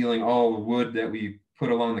and stealing all the wood that we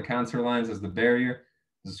put along the contour lines as the barrier,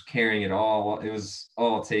 just carrying it all. It was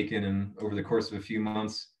all taken in over the course of a few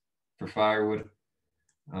months for firewood.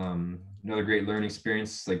 Another great learning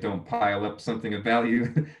experience, like don't pile up something of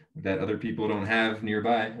value that other people don't have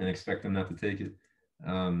nearby and expect them not to take it.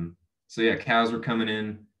 So yeah, cows were coming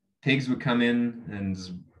in, pigs would come in, and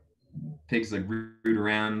pigs like root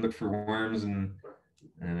around, look for worms and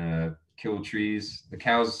kill trees. The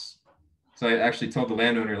cows, so I actually told the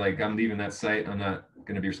landowner, like, I'm leaving that site, I'm not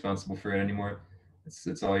going to be responsible for it anymore.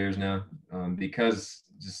 It's all yours now, because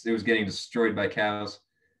just it was getting destroyed by cows.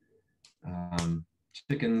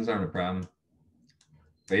 Chickens aren't a problem,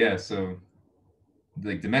 but yeah, so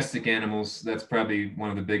like domestic animals, that's probably one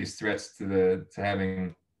of the biggest threats to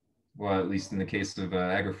having, well, at least in the case of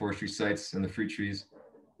agroforestry sites and the fruit trees,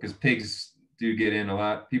 because pigs do get in a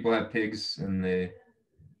lot. People have pigs and they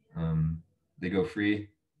go free,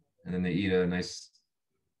 and then they eat a nice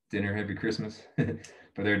dinner every Christmas, but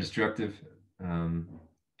they're destructive.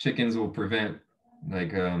 Chickens will prevent,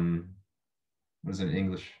 like, what is it in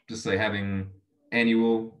English? Just like having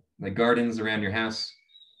annual like gardens around your house.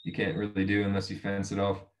 You can't really do unless you fence it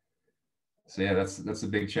off. So yeah, that's a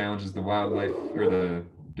big challenge, is the wildlife, or the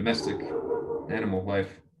domestic animal life.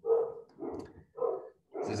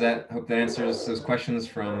 Does that, hope that answers those questions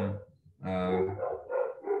from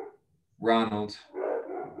Ronald.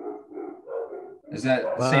 Is that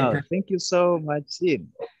the same person? Thank you so much, Sid.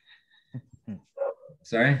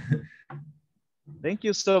 Sorry? Thank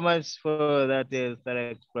you so much for that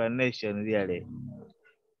explanation, really.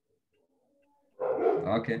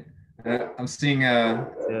 Okay. I'm seeing So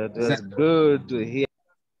it was good to hear.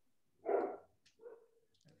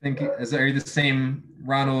 I think, are you the same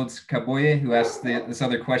Ronald Kaboye who asked this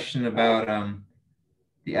other question about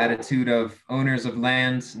the attitude of owners of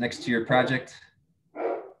land next to your project?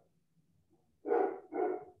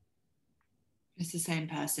 It's the same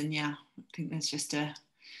person, yeah. I think there's just a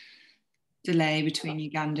delay between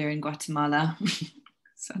Uganda and Guatemala.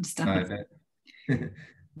 So understand. I bet.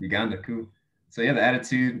 Uganda, cool. So yeah, the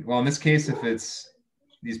attitude, well, in this case, if it's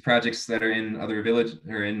these projects that are in other village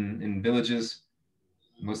or in villages,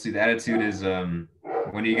 mostly the attitude is, when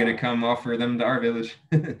are you going to come offer them to our village?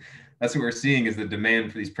 That's what we're seeing, is the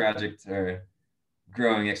demand for these projects are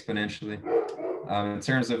growing exponentially. In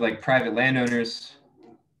terms of like private landowners,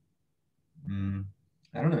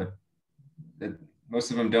 I don't know. Most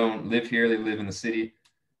of them don't live here. They live in the city.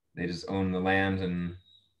 They just own the land and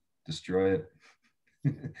destroy it.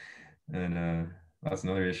 And that's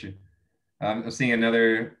another issue. I'm seeing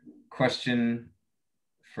another question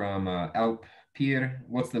from Alp Pierre.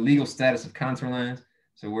 What's the legal status of contour lines?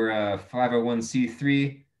 So we're a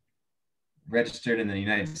 501c3 registered in the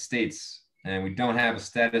United States, and we don't have a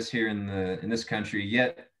status here in this country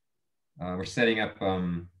yet. We're setting up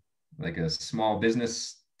like a small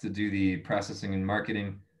business to do the processing and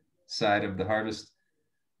marketing side of the harvest,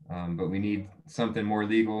 but we need something more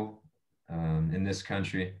legal in this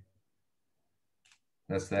country.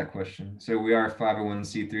 That's that question. So we are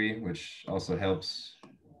 501c3, which also helps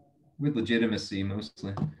with legitimacy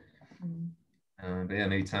mostly. But yeah,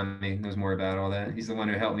 maybe Tommy knows more about all that. He's the one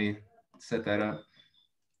who helped me set that up.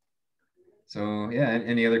 So yeah,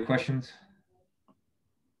 any other questions?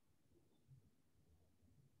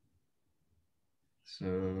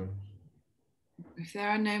 So if there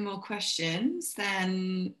are no more questions,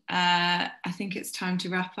 then I think it's time to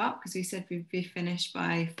wrap up, because we said we'd be finished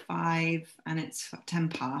by 5 and it's 10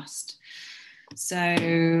 past.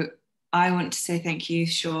 So I want to say thank you,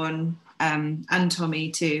 Sean, and Tommy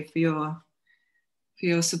too, for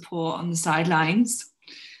your support on the sidelines.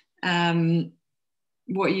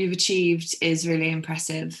 What you've achieved is really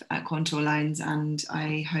impressive at Contour Lines, and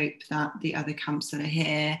I hope that the other camps that are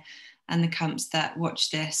here and the camps that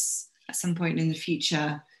watch this at some point in the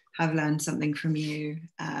future have learned something from you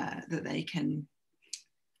that they can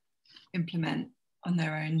implement on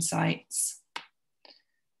their own sites.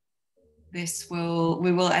 We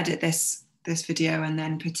will edit this video and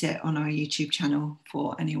then put it on our YouTube channel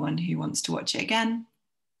for anyone who wants to watch it again.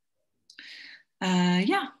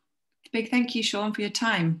 Yeah, big thank you, Sean, for your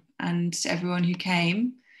time, and to everyone who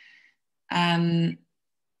came. Thomas,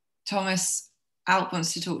 Alp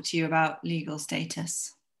wants to talk to you about legal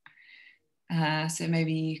status. So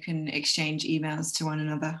maybe you can exchange emails to one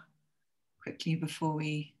another quickly before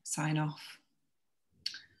we sign off.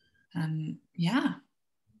 Yeah,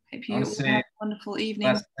 hope you all have a wonderful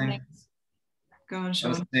evening. Go on,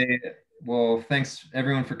 Sean. Well, thanks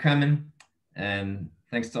everyone for coming, and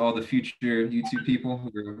thanks to all the future YouTube people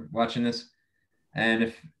who are watching this.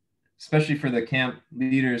 And especially for the camp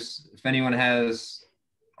leaders, if anyone has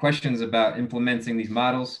questions about implementing these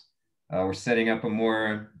models, we're setting up a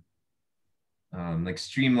more like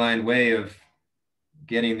streamlined way of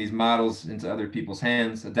getting these models into other people's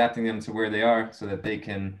hands, adapting them to where they are so that they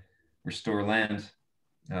can restore land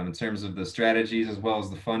in terms of the strategies as well as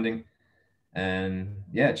the funding. And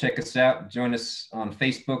yeah, check us out. Join us on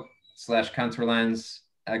Facebook /Contourlines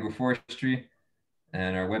Agroforestry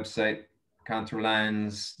and our website,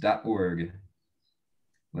 contourlines.org.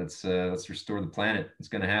 Let's restore the planet. It's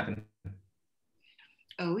going to happen.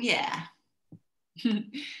 Oh yeah.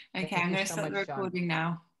 Okay, I'm going to stop the recording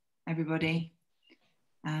now, everybody.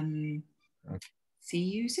 See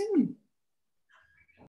you soon.